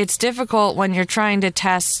 And it's difficult when you're trying to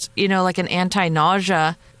test, like an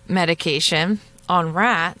anti-nausea medication on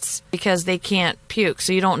rats because they can't puke,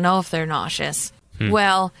 so you don't know if they're nauseous.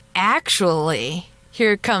 Well, actually,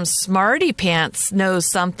 here comes Smarty Pants knows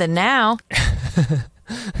something now.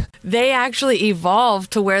 They actually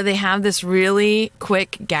evolved to where they have this really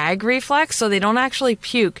quick gag reflex, so they don't actually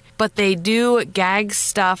puke, but they do gag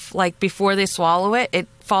stuff like before they swallow it, it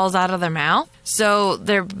falls out of their mouth. So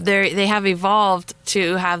they have evolved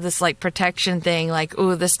to have this like protection thing, like,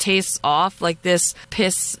 ooh, this tastes off, like this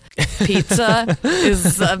piss pizza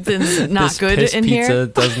is something not good in here. This pizza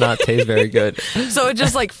does not taste very good. So it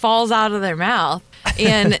just like falls out of their mouth.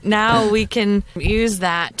 And now we can use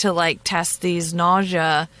that to like test these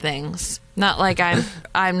nausea things. Not like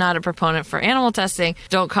I'm not a proponent for animal testing.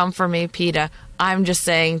 Don't come for me, PETA. I'm just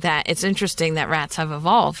saying that it's interesting that rats have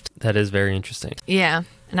evolved. That is very interesting. Yeah.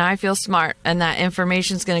 Now I feel smart, and that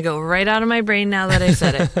information's going to go right out of my brain now that I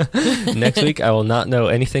said it. Next week, I will not know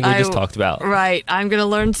anything we just talked about. Right. I'm going to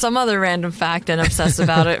learn some other random fact and obsess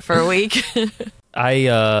about it for a week. I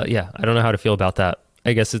don't know how to feel about that.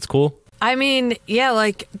 I guess it's cool. I mean, yeah,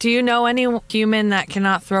 like, do you know any human that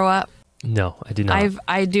cannot throw up? No, I do not.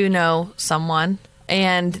 I do know someone,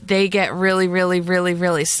 and they get really, really, really,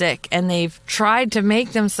 really sick, and they've tried to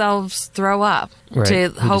make themselves throw up to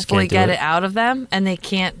hopefully get it out of them, and they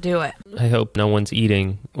can't do it. I hope no one's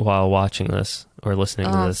eating while watching this or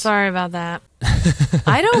listening to this. Sorry about that.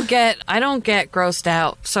 I don't get grossed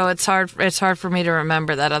out, so it's hard for me to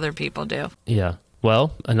remember that other people do. Yeah.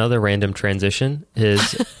 Well, another random transition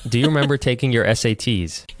is, do you remember taking your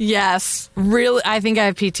SATs? Yes. Really, I think I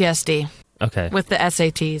have PTSD. Okay. With the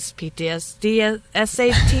SATs. PTSD,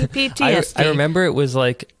 SAT, PTSD. I remember it was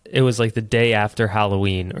like the day after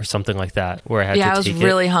Halloween or something like that where I had to take it. Yeah, I was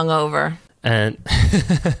really hungover. And,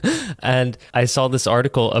 and I saw this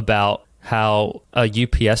article about how a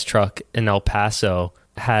UPS truck in El Paso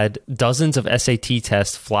had dozens of SAT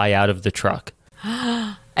tests fly out of the truck.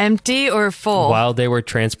 Empty or full? While they were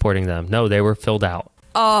transporting them. No, they were filled out.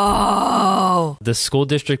 Oh. The school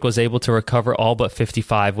district was able to recover all but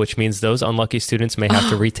 55, which means those unlucky students may have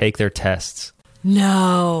to retake their tests.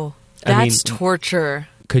 No. That's torture.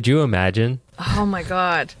 Could you imagine? Oh my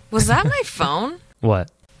God. Was that my phone? What?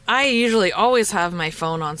 I usually always have my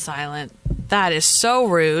phone on silent. That is so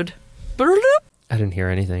rude. I didn't hear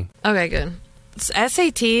anything. Okay, good.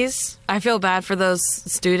 SATs, I feel bad for those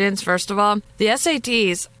students, first of all. The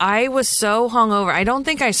SATs, I was so hungover. I don't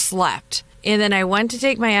think I slept. And then I went to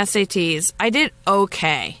take my SATs. I did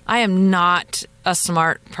okay. I am not a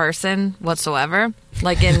smart person whatsoever.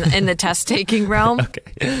 like in the test taking realm. Okay.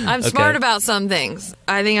 I'm smart about some things.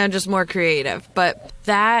 I think I'm just more creative. But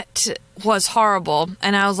that was horrible.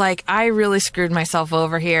 And I was like, I really screwed myself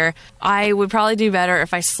over here. I would probably do better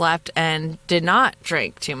if I slept and did not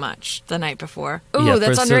drink too much the night before. Ooh,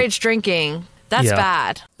 that's underage drinking. That's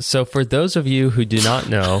bad. So for those of you who do not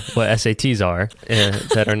know what SATs are,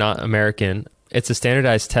 that are not American, it's a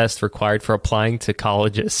standardized test required for applying to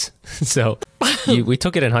colleges. So we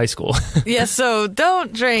took it in high school. Yeah, so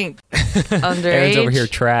don't drink underage. Aaron's over here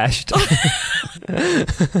trashed.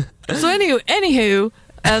 So anywho,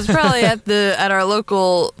 I was probably at our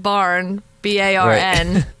local barn,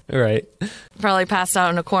 BARN. Right. Probably passed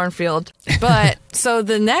out in a cornfield. But so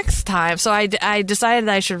the next time, so I decided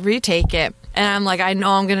I should retake it. And I'm like, I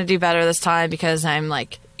know I'm going to do better this time because I'm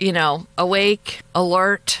like, awake,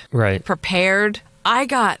 alert, right, prepared. I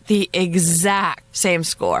got the exact same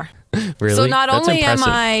score. Really? So not That's only impressive.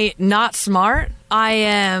 am I not smart, I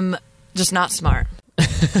am just not smart.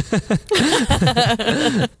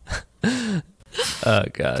 Oh,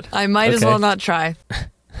 God. I might as well not try.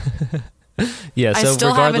 Yeah, so I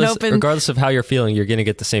still haven't opened... regardless of how you're feeling, you're going to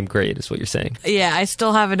get the same grade, is what you're saying. Yeah, I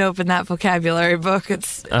still haven't opened that vocabulary book.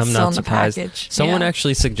 It's I'm still not in surprised. the package. Someone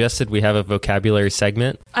actually suggested we have a vocabulary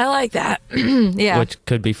segment. I like that. Yeah. Which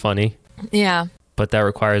could be funny. Yeah. But that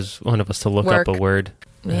requires one of us to look up a word.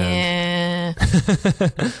 Yeah.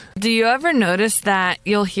 Do you ever notice that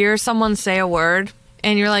you'll hear someone say a word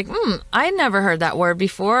and you're like, I never heard that word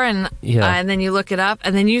before. And then you look it up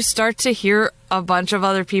and then you start to hear a bunch of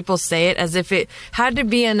other people say it as if it had to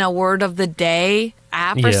be in a word of the day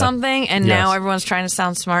app or something. And now everyone's trying to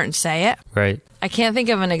sound smart and say it. Right. I can't think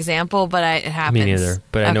of an example, but it happens. Me neither.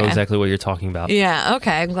 But I know exactly what you're talking about. Yeah.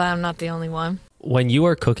 Okay. I'm glad I'm not the only one. When you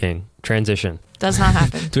are cooking, transition. Does not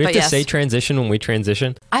happen. Do we have to say transition when we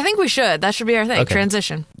transition? I think we should. That should be our thing. Okay.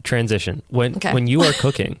 Transition. When you are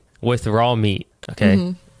cooking with raw meat,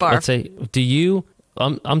 okay? Barf. Let's say,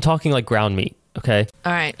 I'm talking like ground meat, okay?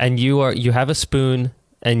 All right. And you have a spoon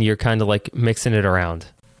and you're kind of like mixing it around.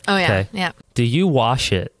 Oh, yeah. Okay? Yeah. Do you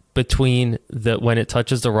wash it between when it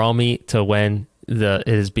touches the raw meat to when it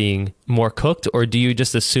is being more cooked, or do you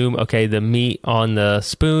just assume, okay, the meat on the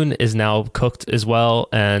spoon is now cooked as well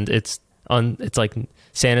and it's like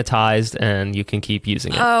sanitized and you can keep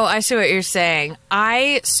using it? Oh, I see what you're saying.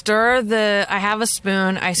 I have a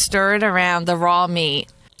spoon, I stir it around the raw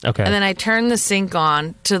meat. Okay. And then I turn the sink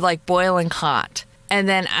on to like boiling hot. And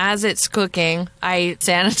then as it's cooking, I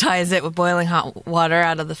sanitize it with boiling hot water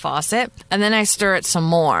out of the faucet. And then I stir it some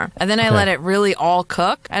more. And then I let it really all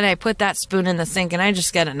cook. And I put that spoon in the sink and I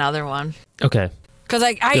just get another one. Okay. Because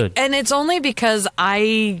and it's only because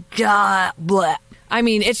I got bleh. I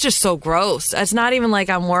mean, it's just so gross. It's not even like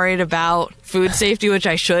I'm worried about food safety, which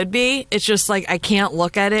I should be. It's just like I can't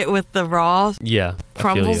look at it with the raw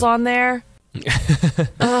crumbles on there.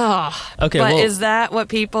 Oh, okay. But is that what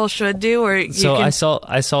people should do? Or I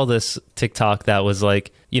saw this TikTok that was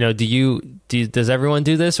like, does everyone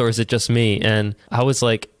do this or is it just me? And I was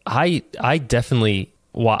like, I definitely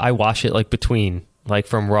I wash it like between, like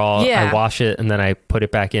from raw. I wash it and then I put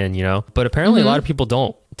it back in. But apparently a lot of people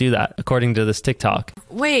don't do that according to this TikTok.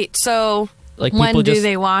 Wait, so like when do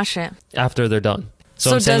they wash it? After they're done.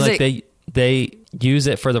 So I'm saying like they use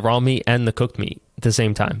it for the raw meat and the cooked meat at the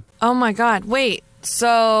same time. Oh my God. Wait,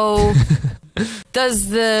 so does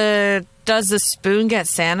the spoon get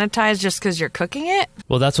sanitized just because you're cooking it?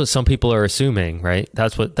 Well, that's what some people are assuming, right?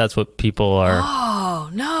 That's what people are. Oh,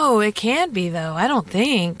 no, it can't be though. I don't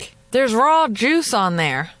think. There's raw juice on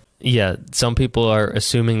there. Yeah, some people are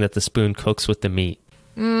assuming that the spoon cooks with the meat.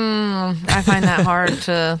 I find that hard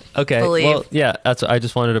to believe. Well, yeah, I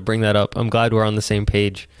just wanted to bring that up. I'm glad we're on the same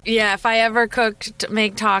page. Yeah, if I ever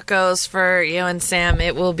make tacos for you and Sam,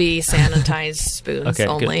 it will be sanitized spoons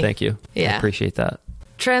only. Good. Thank you. Yeah. I appreciate that.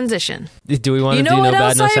 Transition. Do we want to do no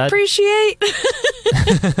bad, no sad? I appreciate?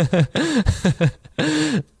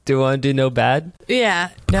 Do we want to do no bad? Yeah.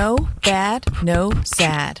 No bad, no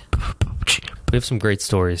sad. We have some great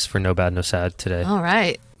stories for no bad, no sad today. All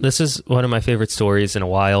right. This is one of my favorite stories in a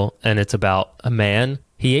while, and it's about a man.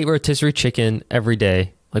 He ate rotisserie chicken every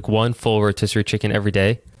day, like one full rotisserie chicken every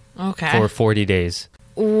day for 40 days.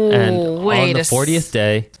 Ooh, and on the 40th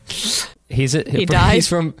day, he died? He's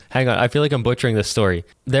from, hang on, I feel like I'm butchering this story.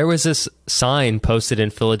 There was this sign posted in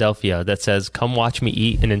Philadelphia that says, "Come watch me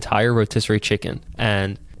eat an entire rotisserie chicken."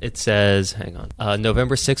 And it says, hang on,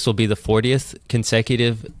 November 6th will be the 40th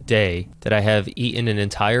consecutive day that I have eaten an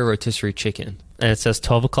entire rotisserie chicken. And it says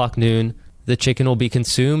 12 o'clock noon, the chicken will be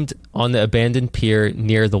consumed on the abandoned pier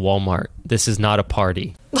near the Walmart. This is not a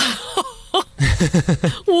party.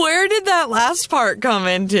 Where did that last part come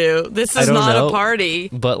into? This is not a party.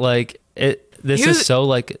 But like this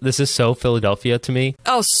is so Philadelphia to me.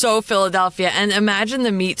 Oh, so Philadelphia. And imagine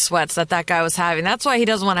the meat sweats that guy was having. That's why he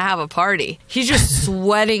doesn't want to have a party. He's just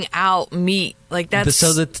sweating out meat. Like that's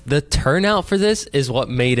so the turnout for this is what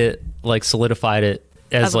made it like solidified it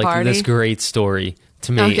as like this great story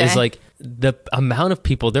to me. Is like the amount of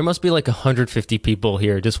people. There must be like 150 people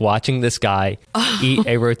here just watching this guy eat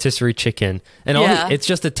a rotisserie chicken, and it's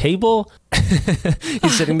just a table.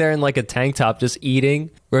 He's sitting there in like a tank top just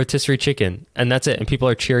eating rotisserie chicken, and that's it, and people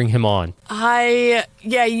are cheering him on.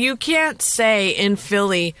 You can't say in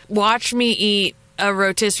Philly, watch me eat a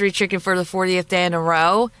rotisserie chicken for the 40th day in a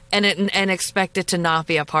row and expect it to not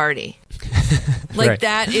be a party. Like right.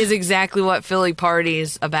 That is exactly what Philly party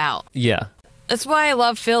is about. Yeah. That's why I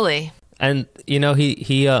love Philly. And, you know,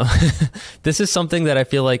 he this is something that I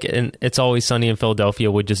feel like It's Always Sunny in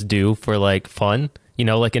Philadelphia would just do for, like, fun, you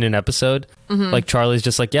know, like in an episode. Mm-hmm. Like, Charlie's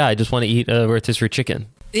just like, yeah, I just want to eat a rotisserie chicken.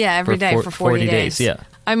 Yeah, every day for 40 days. Yeah.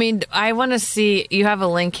 I mean, I want to see, you have a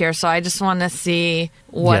link here, so I just want to see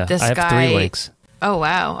what this guy... I have 3 links. Oh,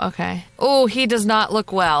 wow, okay. Oh, he does not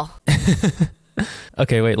look well.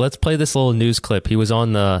 Okay, wait, let's play this little news clip. He was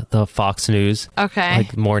on the Fox News. Okay.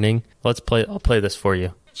 Like, morning. I'll play this for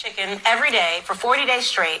you. Chicken every day for 40 days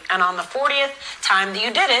straight, and on the 40th time that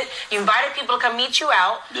you did it, you invited people to come meet you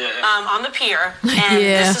out on the pier, and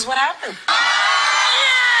this is what happened.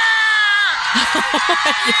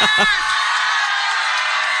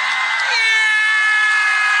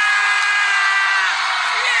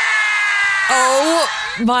 Oh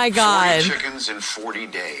my God. 40 chickens in 40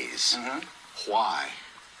 days. Mm-hmm. Why?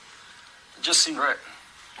 It just seemed right.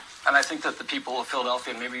 And I think that the people of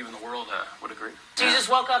Philadelphia, and maybe even the world, would agree. So you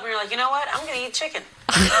just woke up and you're like, you know what? I'm going to eat chicken.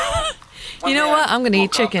 You know what? I'm going to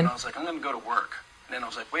eat chicken. I was like, I'm going to go to work. And then I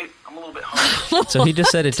was like, wait, I'm a little bit hungry. So he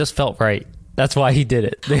just said it just felt right. That's why he did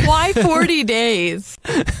it. Why 40 days?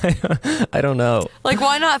 I don't know. Like,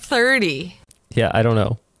 why not 30? Yeah, I don't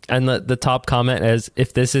know. And the top comment is,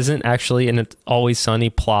 if this isn't actually an It's Always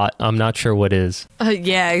Sunny plot, I'm not sure what is.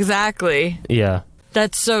 Yeah, exactly. Yeah.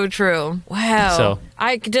 That's so true. Wow. So,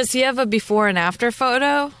 does he have a before and after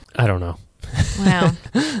photo? I don't know. Wow.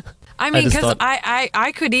 I mean, because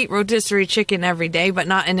I could eat rotisserie chicken every day, but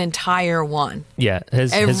not an entire one. Yeah,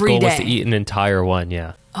 his goal was to eat an entire one,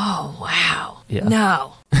 yeah. Oh, wow. Yeah.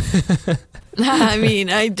 No. I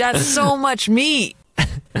mean, that's so much meat.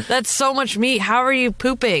 That's so much meat. How are you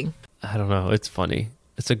pooping? I don't know. It's funny.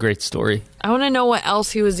 It's a great story. I want to know what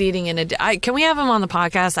else he was eating in a day. Can we have him on the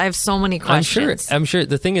podcast? I have so many questions. I'm sure.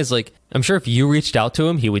 The thing is, like, I'm sure if you reached out to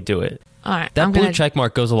him, he would do it. All right. That blue check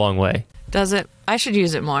mark goes a long way. Does it? I should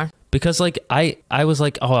use it more. Because, like, I was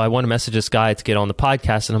like, oh, I want to message this guy to get on the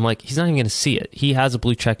podcast. And I'm like, he's not even going to see it. He has a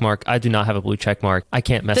blue check mark. I do not have a blue check mark. I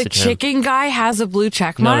can't message him. The chicken guy has a blue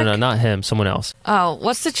check mark? No, not him. Someone else. Oh,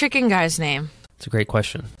 what's the chicken guy's name? It's a great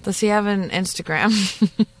question. Does he have an Instagram?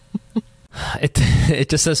 It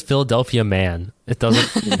just says Philadelphia Man. It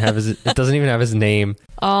doesn't even have his name.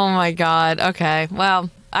 Oh my God. Okay. Well,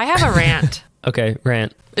 I have a rant. Okay,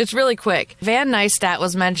 rant. It's really quick. Van Neistat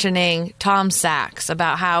was mentioning Tom Sachs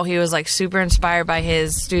about how he was like super inspired by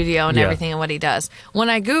his studio and everything and what he does. When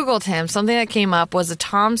I Googled him, something that came up was a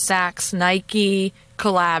Tom Sachs Nike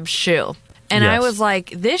collab shoe. And I was like,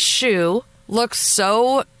 this shoe looks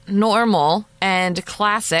so normal and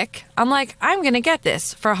classic. I'm like, I'm going to get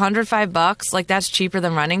this for $105. Like, that's cheaper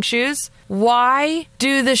than running shoes. Why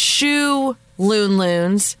do the shoe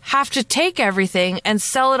loons have to take everything and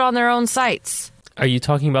sell it on their own sites? Are you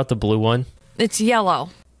talking about the blue one? It's yellow.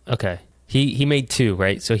 Okay. He made 2,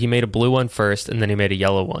 right? So he made a blue one first, and then he made a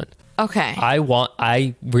yellow one. Okay.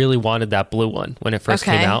 I really wanted that blue one when it first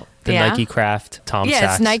came out. The Nike Craft Tom Sachs.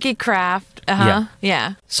 Yeah, it's Nike Craft.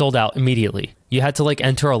 Yeah. Sold out immediately. You had to like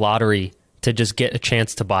enter a lottery to just get a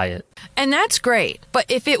chance to buy it. And that's great. But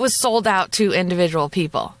if it was sold out to individual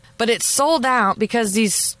people. But it's sold out because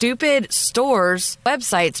these stupid stores,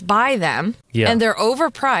 websites buy them. Yeah. And they're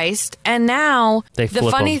overpriced. And now the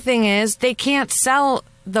funny thing is they can't sell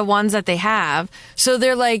the ones that they have. So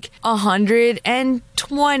they're like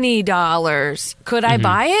 $120. Could I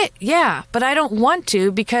buy it? Yeah. But I don't want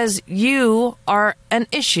to because you are an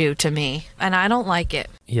issue to me. And I don't like it.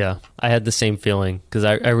 Yeah. I had the same feeling because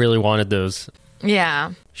I really wanted those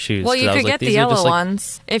shoes. Well, you could get the yellow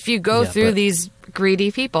ones if you go through these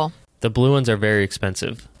greedy people. The blue ones are very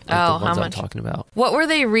expensive. Like the ones how much? I'm talking about. What were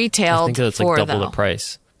they retailed for, I think it's like double the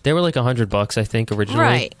price. They were like $100, I think, originally.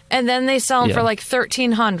 Right. And then they sell them for like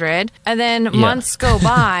 $1,300. And then months go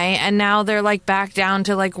by, and now they're like back down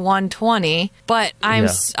to like $120. But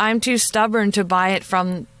I'm too stubborn to buy it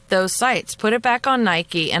from those sites. Put it back on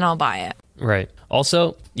Nike and I'll buy it. Right.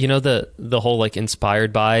 Also, you know, the whole like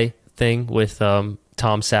inspired by thing with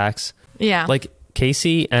Tom Sachs. Yeah. Like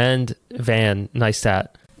Casey and Van Neistat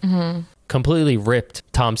completely ripped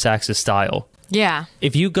Tom Sachs's style. Yeah.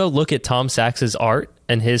 If you go look at Tom Sachs's art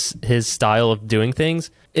and his style of doing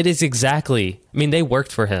things, it is exactly, I mean, they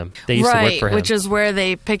worked for him. They used to work for him. Which is where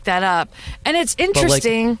they picked that up. And it's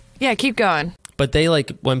interesting. Yeah, keep going. But they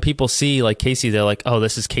like, when people see like Casey, they're like, oh,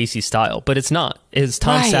 this is Casey's style. But it's not. It's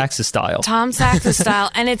Tom Sachs's style. Tom Sachs's style.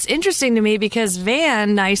 And it's interesting to me because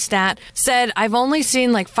Van Neistat said, I've only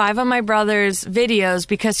seen like 5 of my brother's videos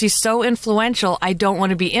because he's so influential. I don't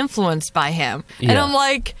want to be influenced by him. Yeah. And I'm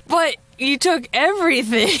like, but you took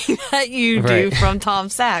everything that you do from Tom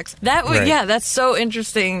Sachs. That would, yeah, that's so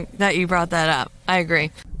interesting that you brought that up. I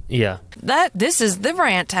agree. Yeah. This is the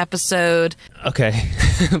rant episode. Okay.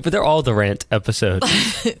 But they're all the rant episodes.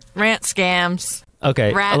 Rant scams.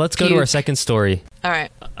 Okay. Let's go to our second story. All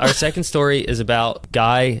right. Our second story is about a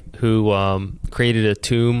guy who created a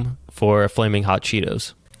tomb for Flaming Hot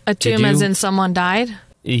Cheetos. A tomb as in someone died?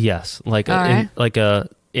 Yes. Like a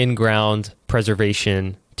in-ground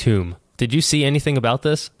preservation tomb. Did you see anything about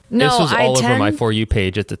this? No, this was all over my For You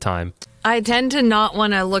page at the time. I tend to not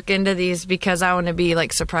want to look into these because I want to be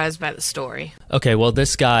like surprised by the story. Okay, well,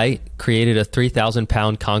 this guy created a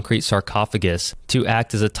 3,000-pound concrete sarcophagus to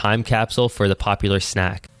act as a time capsule for the popular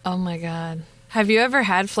snack. Oh my God. Have you ever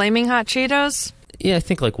had Flaming Hot Cheetos? Yeah, I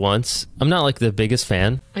think like once. I'm not like the biggest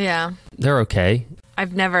fan. Yeah. They're okay.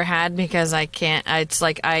 I've never had because I can't. It's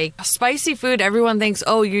like spicy food. Everyone thinks,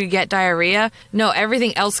 oh, you get diarrhea. No,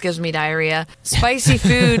 everything else gives me diarrhea. Spicy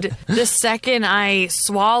food, the second I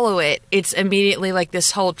swallow it, it's immediately like this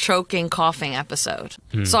whole choking, coughing episode.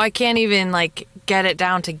 So I can't even like get it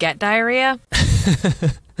down to get diarrhea.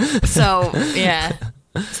 So yeah,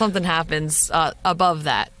 something happens above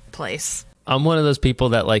that place. I'm one of those people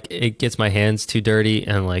that like it gets my hands too dirty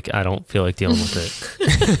and like I don't feel like dealing with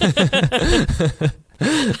it.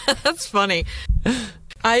 That's funny.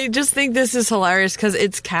 I just think this is hilarious because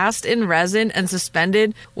it's cast in resin and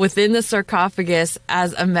suspended within the sarcophagus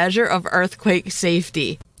as a measure of earthquake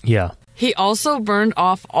safety. Yeah. He also burned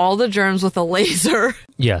off all the germs with a laser.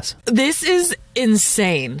 Yes. This is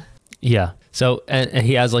insane. Yeah. So, and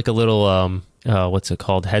he has like a little, what's it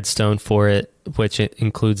called? Headstone for it, which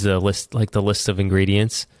includes a list, like the list of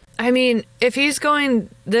ingredients. I mean, if he's going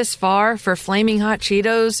this far for Flaming Hot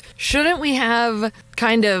Cheetos, shouldn't we have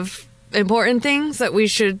kind of important things that we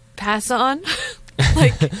should pass on?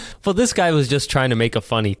 Like, well, this guy was just trying to make a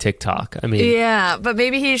funny TikTok. I mean, yeah, but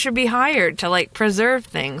maybe he should be hired to like preserve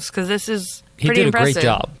things because this is pretty impressive. He did a great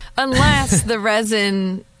job. Unless the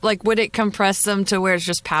resin, like, would it compress them to where it's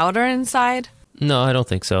just powder inside? No, I don't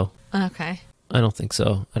think so. Okay. I don't think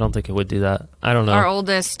so. I don't think it would do that. I don't know. Our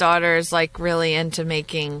oldest daughter is like really into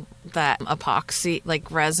making that epoxy, like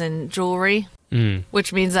resin jewelry,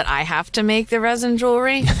 which means that I have to make the resin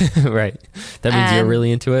jewelry. Right. That means you're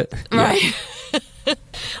really into it. Right. Yeah.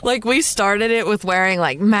 Like we started it with wearing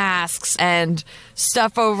like masks and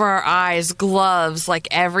stuff over our eyes, gloves, like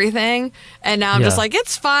everything. And now I'm just like,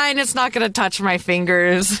 it's fine. It's not going to touch my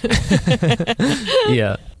fingers.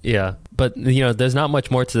 Yeah. Yeah. But, you know, there's not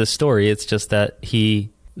much more to the story. It's just that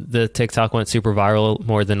the TikTok went super viral,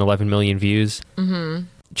 more than 11 million views. Mm-hmm.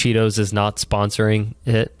 Cheetos is not sponsoring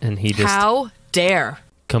it. And he just... How dare?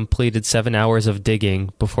 Completed 7 hours of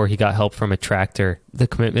digging before he got help from a tractor. The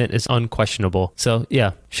commitment is unquestionable. So,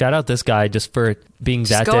 yeah, shout out this guy just for being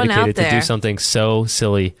that dedicated to do something so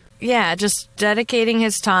silly. Yeah, just dedicating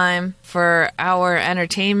his time for our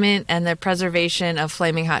entertainment and the preservation of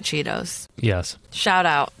Flaming Hot Cheetos. Yes. Shout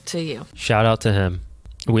out to you. Shout out to him.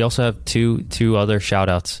 We also have two other shout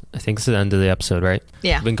outs. I think it's the end of the episode, right?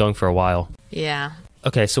 Yeah. We've been going for a while. Yeah.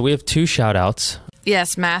 Okay, so we have 2 shout-outs.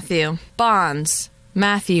 Yes, Matthew. Bonds.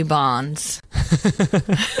 Matthew Bonds.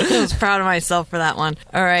 I was proud of myself for that one.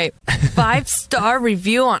 All right. 5-star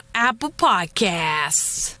review on Apple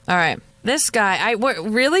Podcasts. All right. This guy,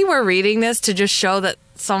 we're reading this to just show that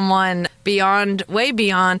someone way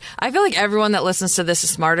beyond. I feel like everyone that listens to this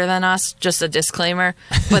is smarter than us. Just a disclaimer.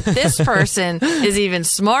 But this person is even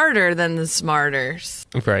smarter than the smarters.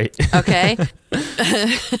 Right. Okay.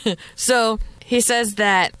 So he says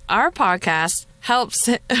that our podcast helps.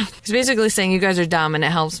 He's basically saying you guys are dumb and it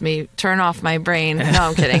helps me turn off my brain. No,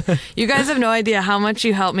 I'm kidding. You guys have no idea how much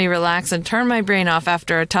you help me relax and turn my brain off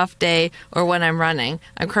after a tough day or when I'm running.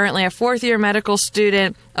 I'm currently a 4th-year medical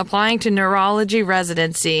student applying to neurology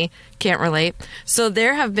residency. Can't relate. So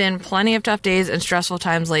there have been plenty of tough days and stressful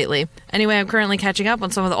times lately. Anyway, I'm currently catching up on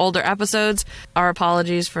some of the older episodes. Our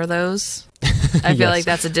apologies for those. I feel like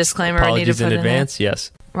that's a disclaimer I need to put in advance. there.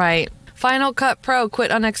 Yes. Right. Final Cut Pro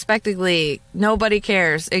quit unexpectedly. Nobody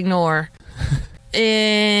cares. Ignore.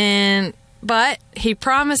 But he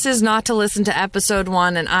promises not to listen to episode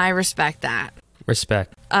 1, and I respect that.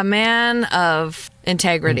 Respect. A man of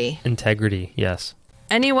integrity. Integrity, yes.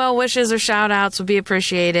 Any well wishes or shout outs would be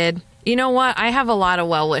appreciated. You know what? I have a lot of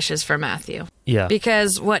well wishes for Matthew. Yeah.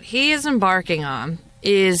 Because what he is embarking on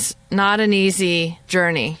is not an easy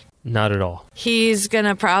journey. Not at all. He's going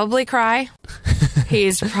to probably cry.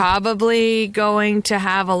 He's probably going to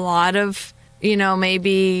have a lot of,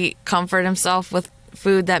 maybe comfort himself with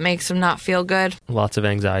food that makes him not feel good. Lots of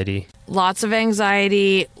anxiety. Lots of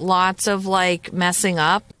messing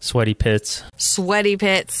up. Sweaty pits,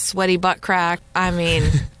 sweaty butt crack. I mean,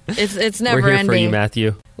 it's never ending. We're here for you,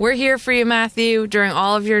 Matthew. We're here for you, Matthew, during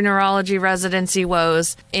all of your neurology residency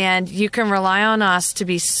woes, and you can rely on us to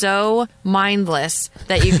be so mindless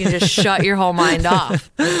that you can just shut your whole mind off.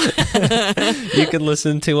 You can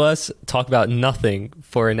listen to us talk about nothing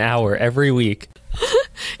for an hour every week.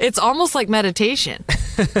 It's almost like meditation.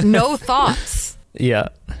 No thoughts. Yeah.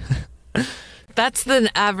 That's the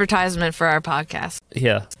advertisement for our podcast.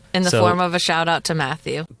 Yeah. In the form of a shout out to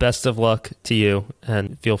Matthew. Best of luck to you,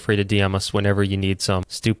 and feel free to DM us whenever you need some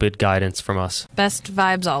stupid guidance from us. Best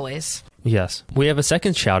vibes always. Yes. We have a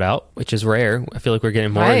second shout out, which is rare. I feel like we're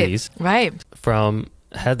getting more of these. Right. From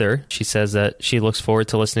Heather. She says that she looks forward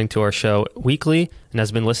to listening to our show weekly and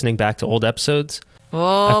has been listening back to old episodes.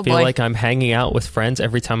 Oh, I feel like I'm hanging out with friends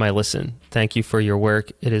every time I listen. Thank you for your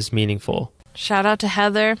work. It is meaningful. Shout out to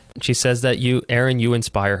Heather. She says that Aaron, you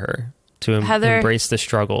inspire her to embrace the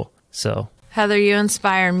struggle. So, Heather, you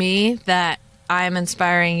inspire me that I am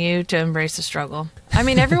inspiring you to embrace the struggle. I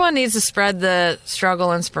mean, everyone needs to spread the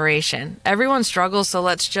struggle inspiration. Everyone struggles, so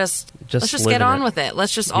let's just get on with it.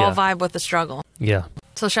 Let's just all vibe with the struggle. Yeah.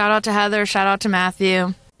 So shout out to Heather. Shout out to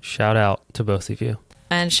Matthew. Shout out to both of you.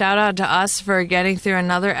 And shout out to us for getting through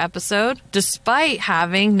another episode, despite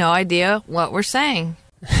having no idea what we're saying.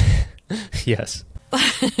 Yes.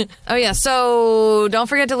 Oh, yeah. So don't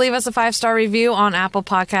forget to leave us a 5-star review on Apple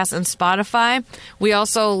Podcasts and Spotify. We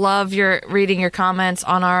also love reading your comments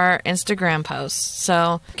on our Instagram posts.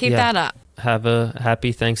 So keep that up. Have a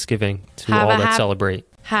happy Thanksgiving to all that celebrate.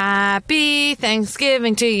 Happy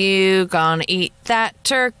Thanksgiving to you. Gonna eat that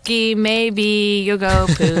turkey. Maybe you'll go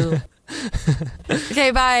poo.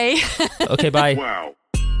 Okay, bye. Okay, bye. Wow.